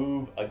to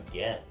move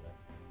again.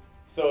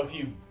 So if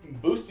you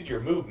boosted your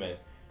movement,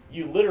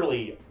 you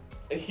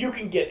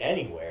can get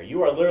anywhere.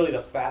 You are literally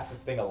the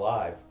fastest thing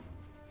alive.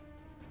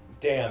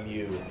 Damn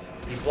you.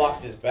 He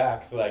blocked his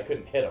back so that I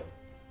couldn't hit him.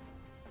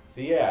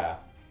 So yeah,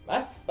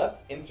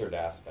 that's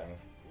interesting.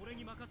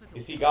 You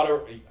see,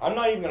 I'm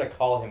not even going to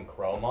call him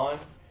Cromon,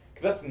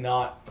 because that's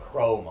not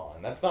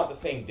Cromon. That's not the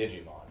same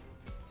Digimon.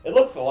 It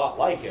looks a lot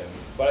like him,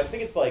 but I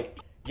think it's like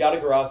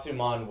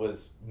Yatagarasumon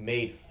was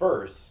made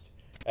first,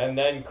 and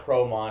then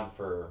Cromon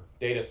for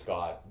Data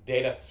Squad.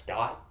 Data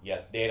Squad?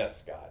 Yes, Data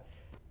Squad.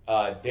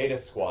 Data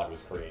Squad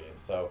was created,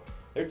 so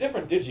they're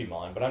different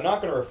Digimon, but I'm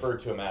not going to refer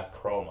to him as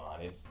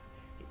Cromon. It's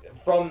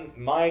from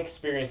my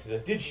experience as a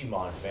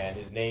Digimon fan,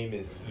 his name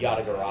is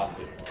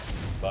Yatagarasumon,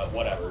 but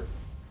whatever.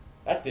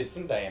 That did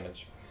some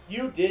damage.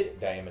 You did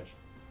damage.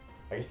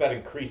 I guess that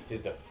increased his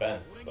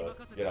defense, but,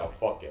 you know,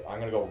 fuck it. I'm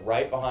gonna go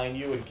right behind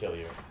you and kill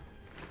you.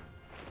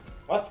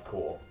 That's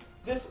cool.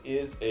 This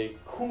is a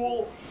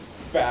cool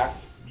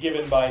fact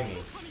given by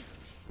me.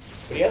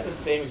 But he has the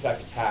same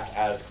exact attack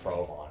as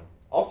Cromon.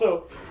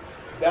 Also,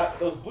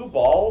 those blue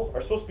balls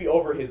are supposed to be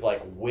over his,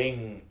 like,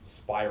 wing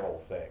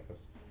spiral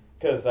things.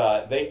 Because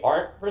they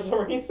aren't, for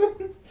some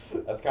reason.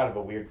 That's kind of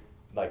a weird,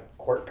 like,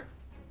 quirk.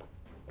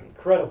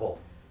 Incredible.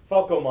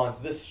 Falcomon's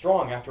this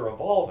strong after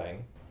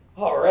evolving.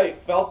 Alright,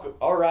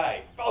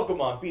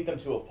 Falcomon beat them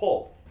to a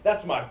pulp.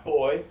 That's my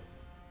boy.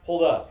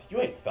 Hold up, you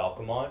ain't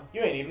Falcomon.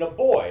 You ain't even a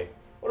boy.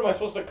 What am I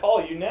supposed to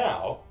call you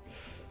now?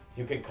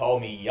 You can call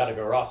me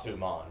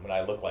Yatagarasumon when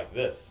I look like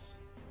this.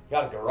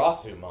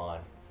 Yatagarasumon.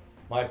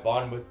 My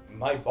bond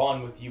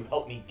with you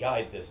helped me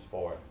guide this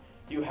form.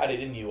 You had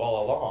it in you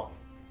all along.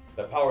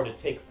 The power to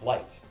take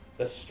flight.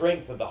 The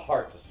strength of the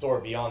heart to soar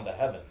beyond the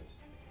heavens.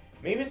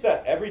 Maybe it's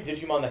that every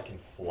Digimon that can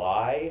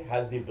fly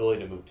has the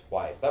ability to move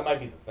twice. That might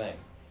be the thing.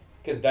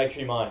 Because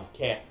Digimon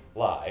can't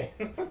fly.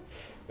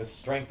 The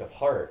strength of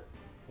heart.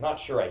 Not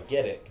sure I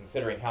get it,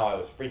 considering how I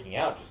was freaking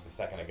out just a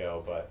second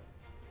ago, but...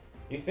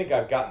 You think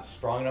I've gotten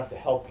strong enough to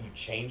help you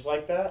change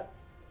like that?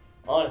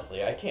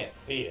 Honestly, I can't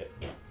see it.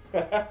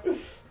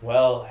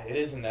 Well, it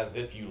isn't as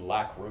if you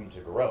lack room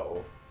to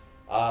grow.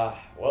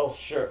 Well,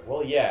 sure.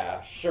 Well, yeah,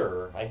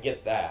 sure, I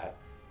get that.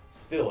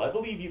 Still, I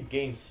believe you've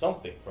gained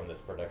something from this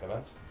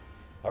predicament.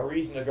 A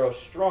reason to grow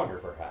stronger,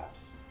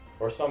 perhaps.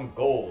 Or some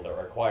goal that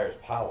requires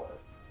power.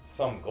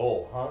 Some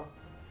goal, huh?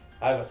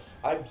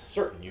 I'm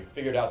certain you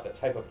figured out the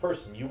type of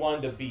person you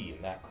wanted to be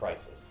in that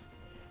crisis.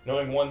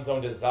 Knowing one's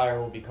own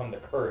desire will become the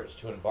courage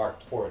to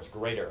embark towards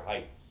greater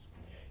heights.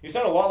 You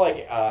sound a lot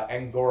like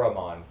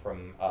Garurumon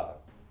from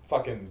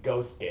fucking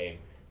Ghost Game,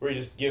 where he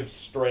just gives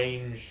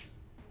strange,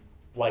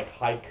 like,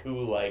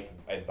 haiku-like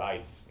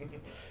advice.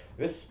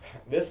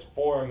 This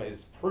form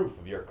is proof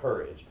of your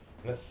courage,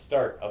 and the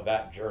start of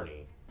that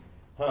journey.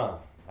 Huh,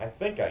 I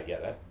think I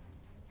get it.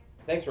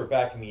 Thanks for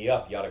backing me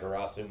up,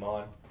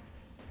 Garurumon.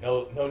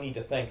 No need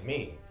to thank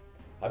me.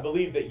 I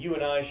believe that you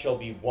and I shall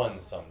be one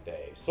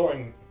someday.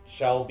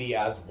 Shall be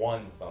as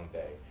one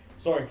someday.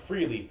 Soaring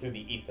freely through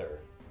the ether.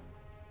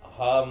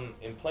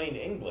 In plain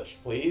English,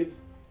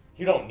 please.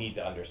 You don't need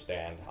to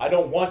understand. I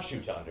don't want you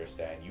to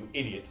understand, you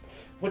idiot.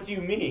 What do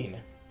you mean?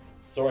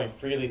 Soaring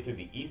freely through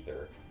the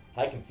ether?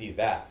 I can see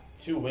that.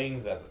 Two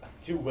wings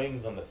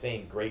on the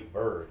same great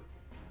bird.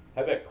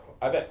 I bet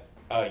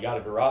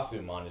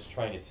Garurumon is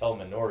trying to tell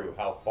Minoru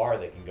how far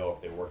they can go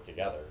if they work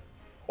together.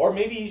 Or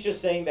maybe he's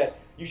just saying that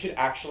you should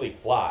actually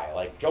fly.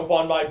 Like, jump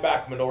on my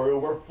back, Minoru,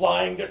 we're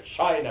flying to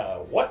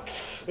China. What?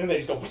 And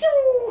they just go,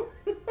 pshoo!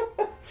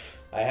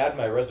 I had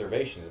my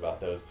reservations about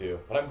those two,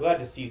 but I'm glad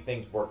to see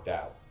things worked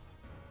out.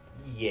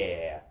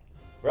 Yeah.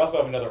 We also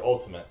have another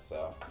ultimate,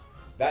 so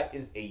that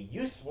is a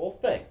useful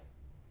thing.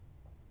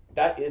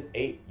 That is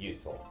a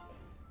useful.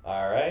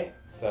 Alright,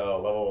 so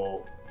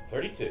level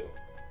 32.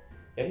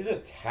 And his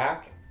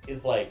attack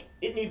is like,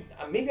 maybe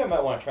I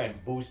might want to try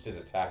and boost his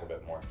attack a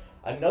bit more.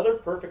 Another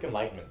perfect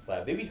enlightenment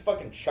slab. They be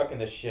fucking chucking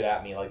this shit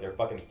at me like they're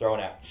fucking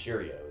throwing out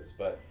Cheerios.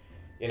 But,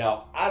 you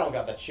know, I don't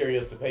got the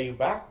Cheerios to pay you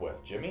back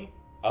with, Jimmy.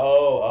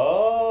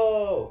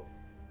 Oh.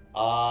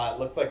 It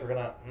looks like we're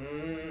gonna...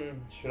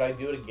 should I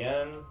do it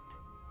again?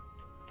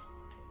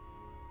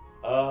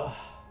 But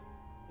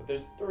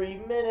there's 3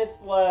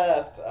 minutes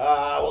left.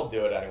 We'll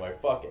do it anyway.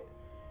 Fuck it.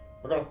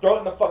 We're gonna throw it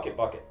in the fuck it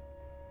bucket.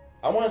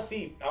 I wanna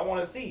see.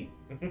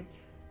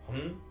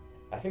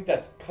 I think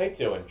that's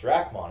Kaito and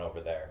Dracmon over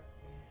there.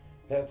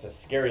 That's a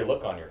scary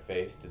look on your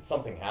face. Did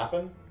something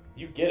happen?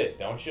 You get it,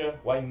 don't you?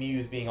 Why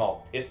Miyu's being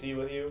all pissy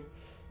with you?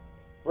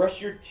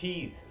 Brush your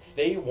teeth.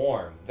 Stay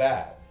warm.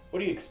 That.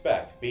 What do you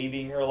expect?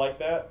 Babying her like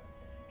that?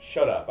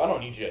 Shut up. I don't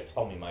need you to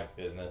tell me my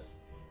business.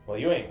 Well,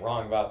 you ain't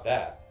wrong about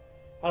that.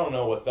 I don't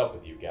know what's up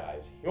with you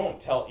guys. You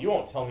won't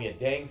tell me a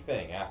dang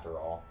thing after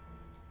all.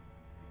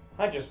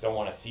 I just don't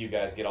want to see you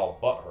guys get all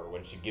butthurt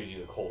when she gives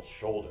you the cold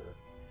shoulder.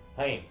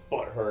 I ain't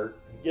butthurt.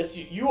 Yes,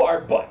 you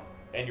are butt.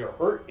 And your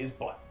hurt is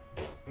butt.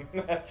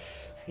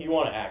 You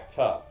want to act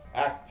tough.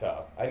 Act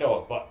tough. I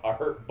know a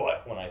hurt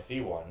butt when I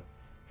see one.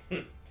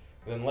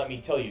 Then let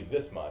me tell you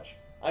this much.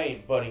 I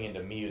ain't butting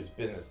into Miyu's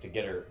business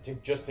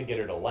just to get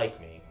her to like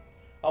me.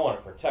 I want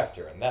to protect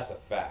her, and that's a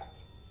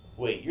fact.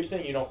 Wait, you're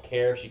saying you don't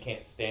care if she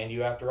can't stand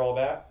you after all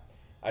that?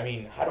 I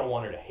mean, I don't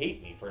want her to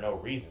hate me for no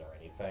reason or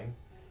anything.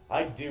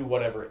 I'd do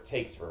whatever it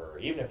takes for her,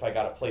 even if I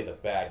gotta play the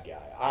bad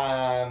guy.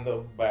 I'm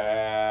the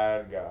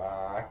bad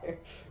guy.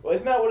 Well,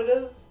 isn't that what it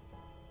is?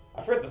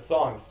 I forget the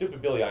song, the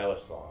stupid Billie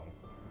Eilish song.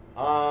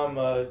 I'm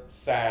a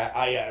sad...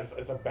 yeah,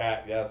 it's a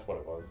bad... Yeah, that's what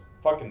it was.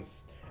 Fucking...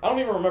 I don't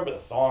even remember the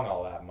song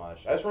all that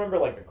much. I just remember,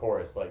 like, the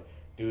chorus, like...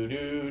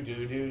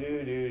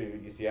 Do-do-do-do-do-do.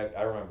 You see,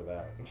 I remember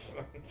that.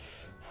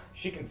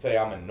 She can say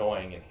I'm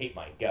annoying and hate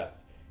my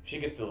guts. She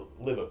gets to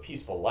live a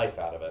peaceful life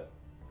out of it.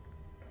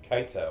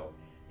 Kaito,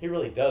 he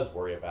really does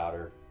worry about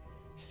her.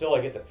 Still,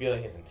 I get the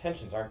feeling his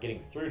intentions aren't getting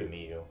through to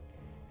Miyu.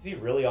 Is he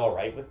really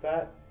alright with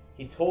that?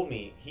 He told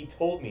me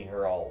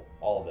her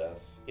all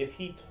this. If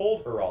he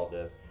told her all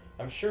this,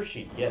 I'm sure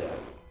she'd get it.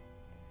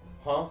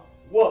 Huh?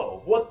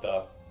 Whoa, what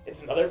the?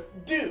 It's another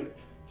dude!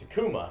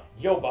 Takuma,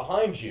 yo,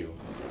 behind you.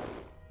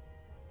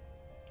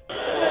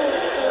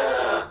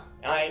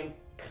 I'm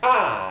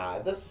Ka,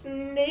 the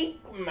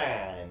Snake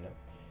Man.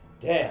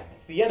 Damn,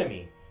 it's the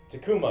enemy.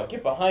 Takuma,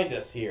 get behind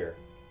us here.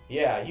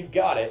 Yeah, you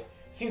got it.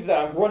 Seems that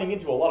I'm running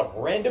into a lot of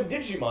random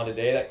Digimon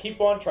today that keep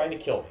on trying to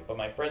kill me, but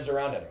my friend's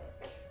around anyway.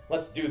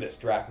 Let's do this,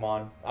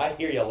 Dracmon. I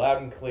hear you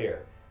loud and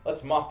clear.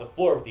 Let's mop the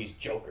floor with these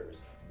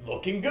jokers.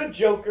 Looking good,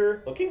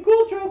 Joker. Looking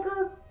cool,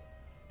 Joker.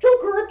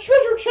 Joker, a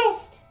treasure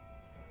chest.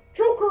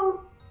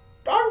 Joker,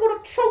 I'm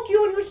gonna choke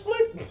you in your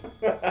sleep.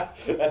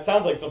 That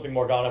sounds like something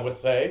Morgana would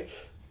say.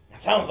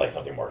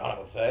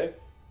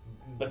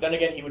 But then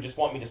again, he would just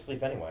want me to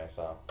sleep anyway,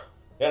 so...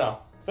 You know,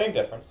 same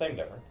difference.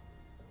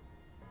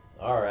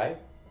 Alright.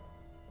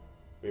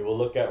 We will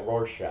look at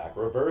Rorschach.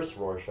 Reverse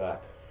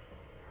Rorschach.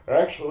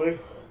 Actually,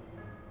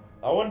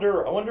 I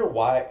wonder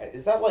why...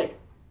 Is that like...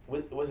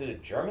 Was it a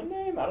German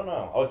name? I don't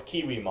know. Oh, it's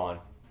Kiwimon.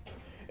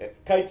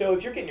 Kaito,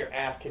 if you're getting your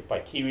ass kicked by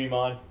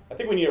Kiwimon, I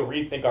think we need to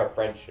rethink our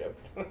friendship.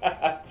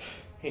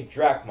 Hey,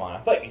 Dracmon, I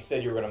thought you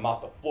said you were gonna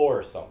mop the floor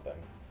or something.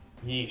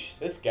 Yeesh,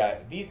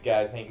 these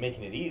guys ain't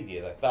making it easy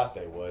as I thought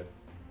they would.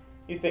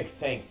 You think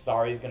saying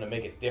sorry is gonna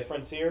make a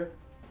difference here?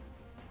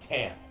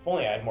 Damn, if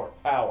only I had more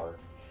power.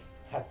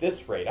 At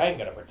this rate, I ain't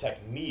gonna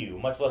protect Miu,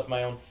 much less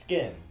my own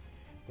skin.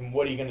 And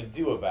what are you gonna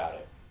do about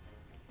it?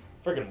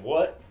 Friggin'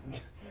 what?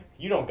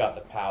 You don't got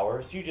the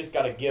power, so you just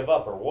gotta give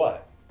up or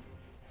what?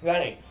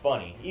 That ain't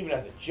funny, even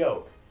as a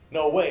joke.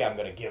 No way I'm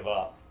gonna give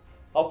up.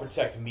 I'll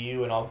protect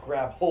Miu and I'll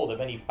grab hold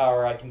of any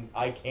power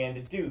I can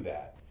to do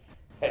that.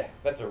 Heh,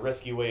 that's a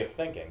risky way of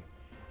thinking.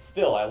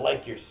 Still, I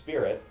like your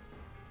spirit.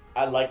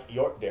 I like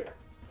your dick.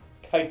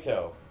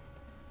 Kaito.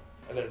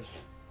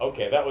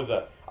 Okay, that was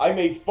I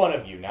made fun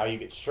of you, now you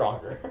get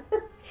stronger.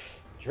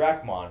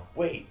 Dracmon,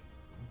 wait,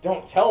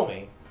 don't tell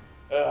me.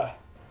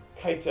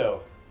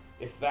 Kaito,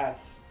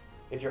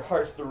 if your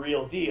heart's the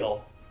real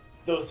deal,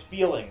 if those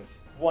feelings,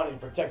 wanting to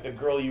protect the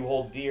girl you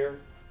hold dear,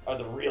 are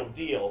the real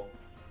deal,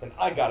 then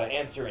I gotta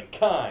answer in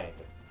kind.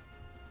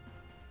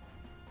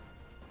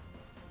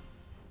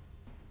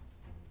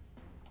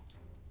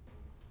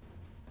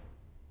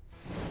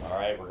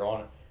 Alright, we're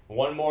going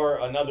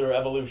another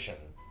evolution.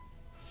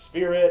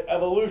 Spirit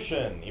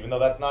evolution, even though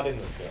that's not in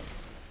this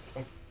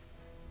game.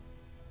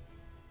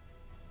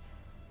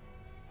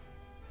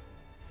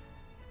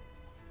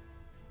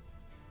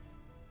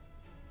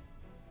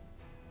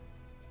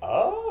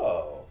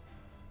 Oh.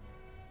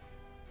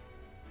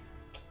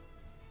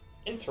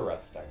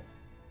 Interesting.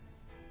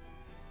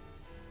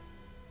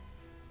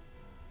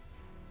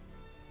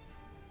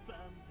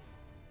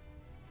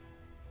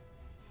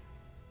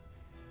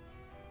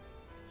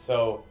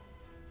 So,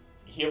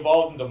 he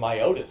evolved into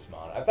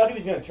Myotismon. I thought he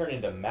was going to turn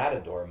into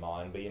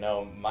Matadormon, but you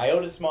know,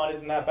 Myotismon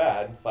isn't that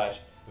bad,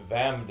 /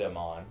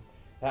 Vamdemon.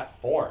 That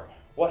form,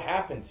 what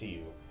happened to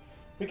you?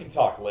 We can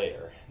talk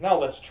later. Now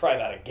let's try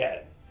that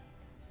again.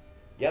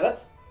 Yeah,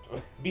 that's...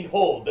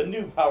 Behold, the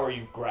new power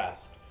you've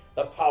grasped.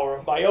 The power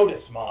of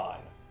Myotismon.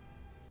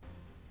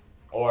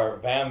 Or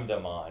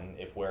Vamdemon,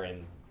 if we're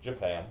in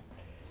Japan.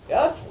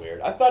 Yeah, that's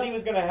weird. I thought he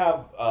was going to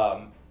have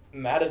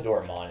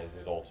Matadormon as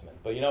his ultimate,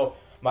 but you know...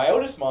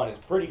 Myotismon is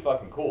pretty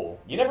fucking cool.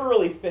 You never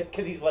really think,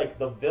 because he's like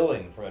the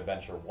villain from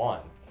Adventure 1.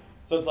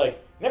 So it's like,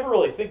 you never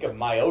really think of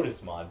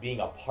Myotismon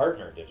being a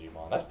partner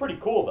Digimon. That's pretty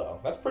cool, though.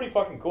 That's pretty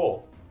fucking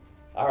cool.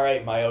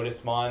 Alright,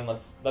 Myotismon,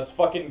 let's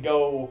fucking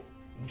go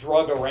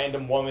drug a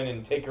random woman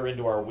and take her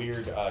into our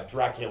weird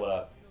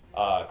Dracula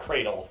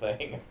cradle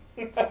thing.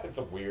 It's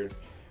a weird...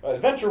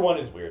 Adventure 1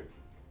 is weird.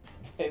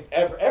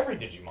 Every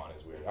Digimon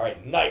is weird.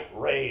 Alright, Night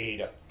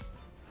Raid.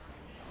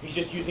 He's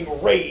just using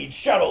Raid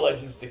Shadow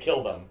Legends to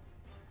kill them.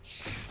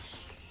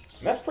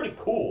 And that's pretty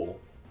cool,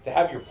 to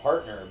have your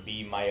partner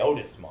be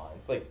Myotismon.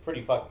 It's, like,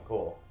 pretty fucking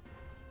cool.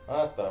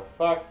 What the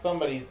fuck?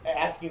 Somebody's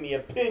asking me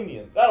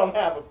opinions. I don't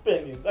have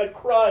opinions. I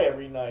cry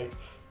every night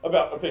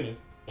about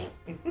opinions.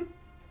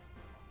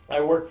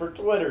 I work for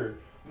Twitter.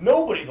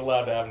 Nobody's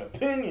allowed to have an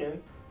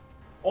opinion.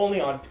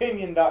 Only on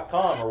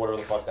Pinion.com, or whatever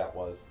the fuck that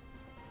was.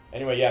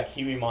 Anyway, yeah,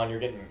 Kiwimon,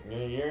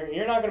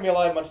 you're not gonna be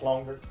alive much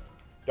longer.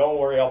 Don't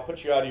worry, I'll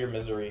put you out of your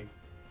misery.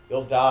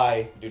 You'll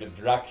die due to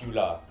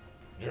Dracula.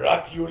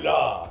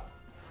 Dracula!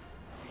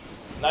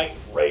 Night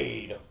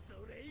Raid.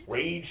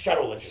 Raid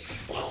Shadow Legends.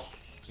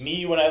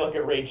 Me, when I look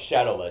at Raid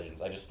Shadow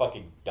Legends, I just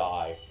fucking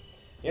die.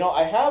 You know,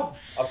 I have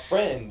a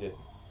friend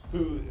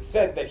who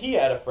said that he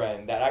had a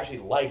friend that actually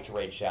liked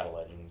Raid Shadow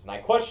Legends, and I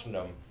questioned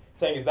him,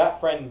 saying, is that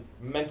friend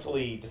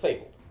mentally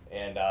disabled?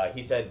 And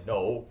he said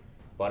no,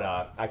 but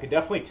I could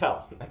definitely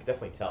tell.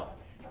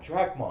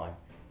 Dracmon,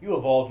 you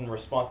evolved in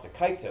response to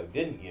Kaito,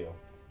 didn't you?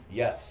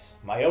 Yes,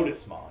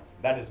 Myotismon.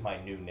 That is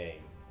my new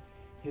name.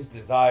 His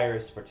desire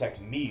is to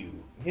protect Miu.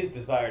 His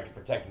desire to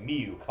protect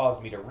Miu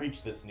caused me to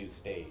reach this new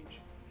stage.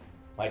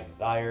 My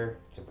desire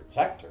to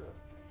protect her?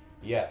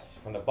 Yes,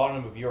 from the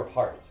bottom of your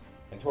heart,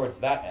 and towards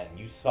that end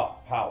you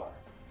sought power.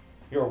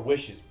 Your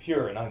wish is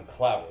pure and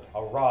unclouded,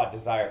 a raw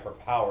desire for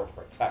power to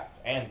protect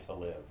and to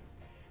live.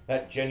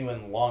 That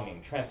genuine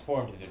longing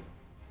transformed into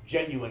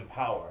genuine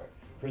power,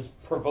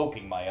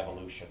 provoking my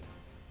evolution.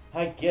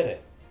 I get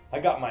it. I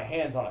got my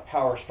hands on a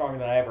power stronger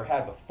than I ever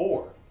had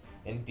before.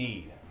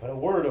 Indeed, but a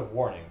word of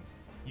warning.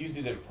 Use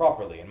it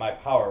improperly, and my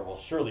power will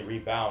surely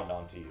rebound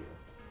onto you.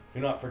 Do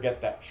not forget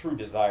that true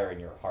desire in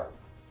your heart.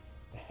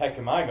 The heck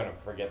am I going to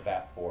forget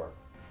that for?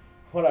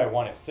 What I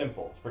want is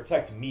simple, to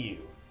protect Miu.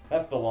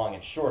 That's the long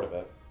and short of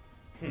it.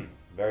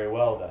 Very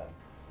well then.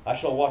 I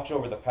shall watch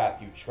over the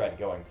path you tread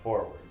going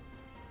forward.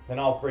 Then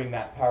I'll bring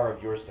that power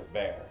of yours to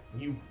bear.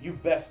 You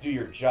best do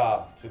your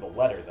job to the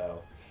letter,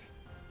 though.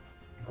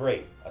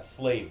 Great, a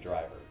slave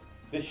driver.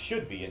 This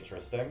should be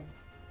interesting.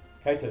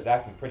 Kaito's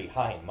acting pretty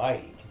high and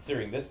mighty,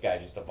 considering this guy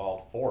just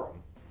evolved for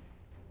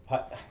him.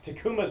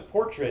 Takuma's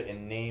portrait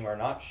and name are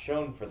not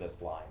shown for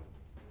this line.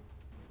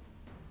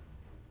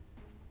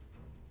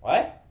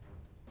 What?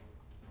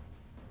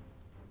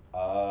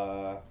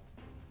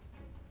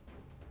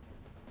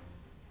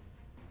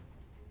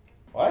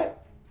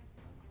 What?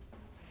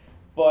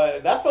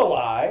 but that's a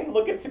lie.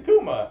 Look at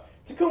Takuma.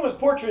 Takuma's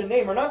portrait and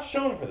name are not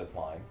shown for this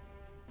line.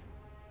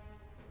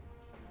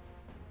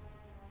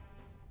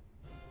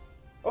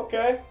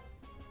 Okay.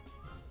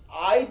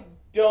 I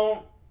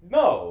don't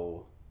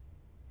know.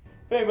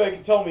 If anybody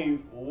can tell me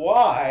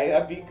why,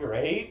 that'd be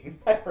great.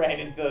 I ran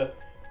into...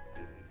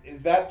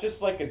 Is that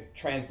just like a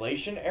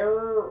translation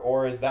error,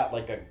 or is that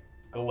like a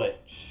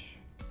glitch?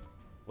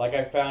 Like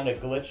I found a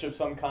glitch of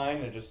some kind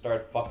and it just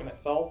started fucking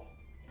itself?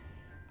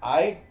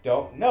 I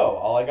don't know.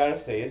 All I gotta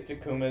say is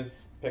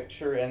Takuma's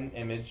picture and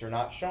image are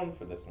not shown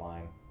for this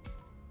line.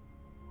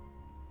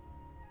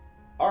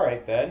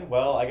 Alright then,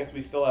 well, I guess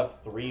we still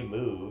have 3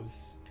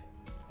 moves.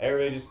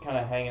 Everybody just kind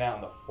of hanging out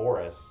in the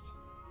forest.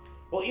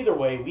 Well, either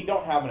way, we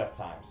don't have enough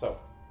time, so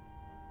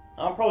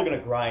I'm probably going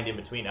to grind in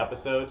between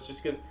episodes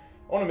just because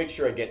I want to make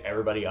sure I get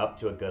everybody up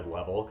to a good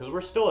level, because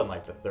we're still in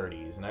like the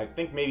 30s, and I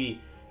think maybe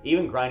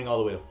even grinding all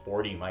the way to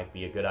 40 might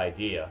be a good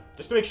idea,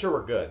 just to make sure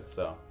we're good.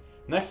 So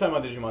next time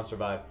on Digimon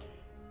Survive,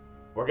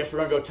 I guess we're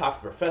going to go talk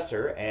to the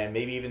professor and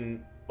maybe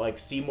even like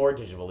see more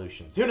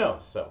Digivolutions. Who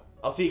knows? So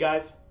I'll see you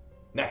guys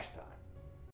next time.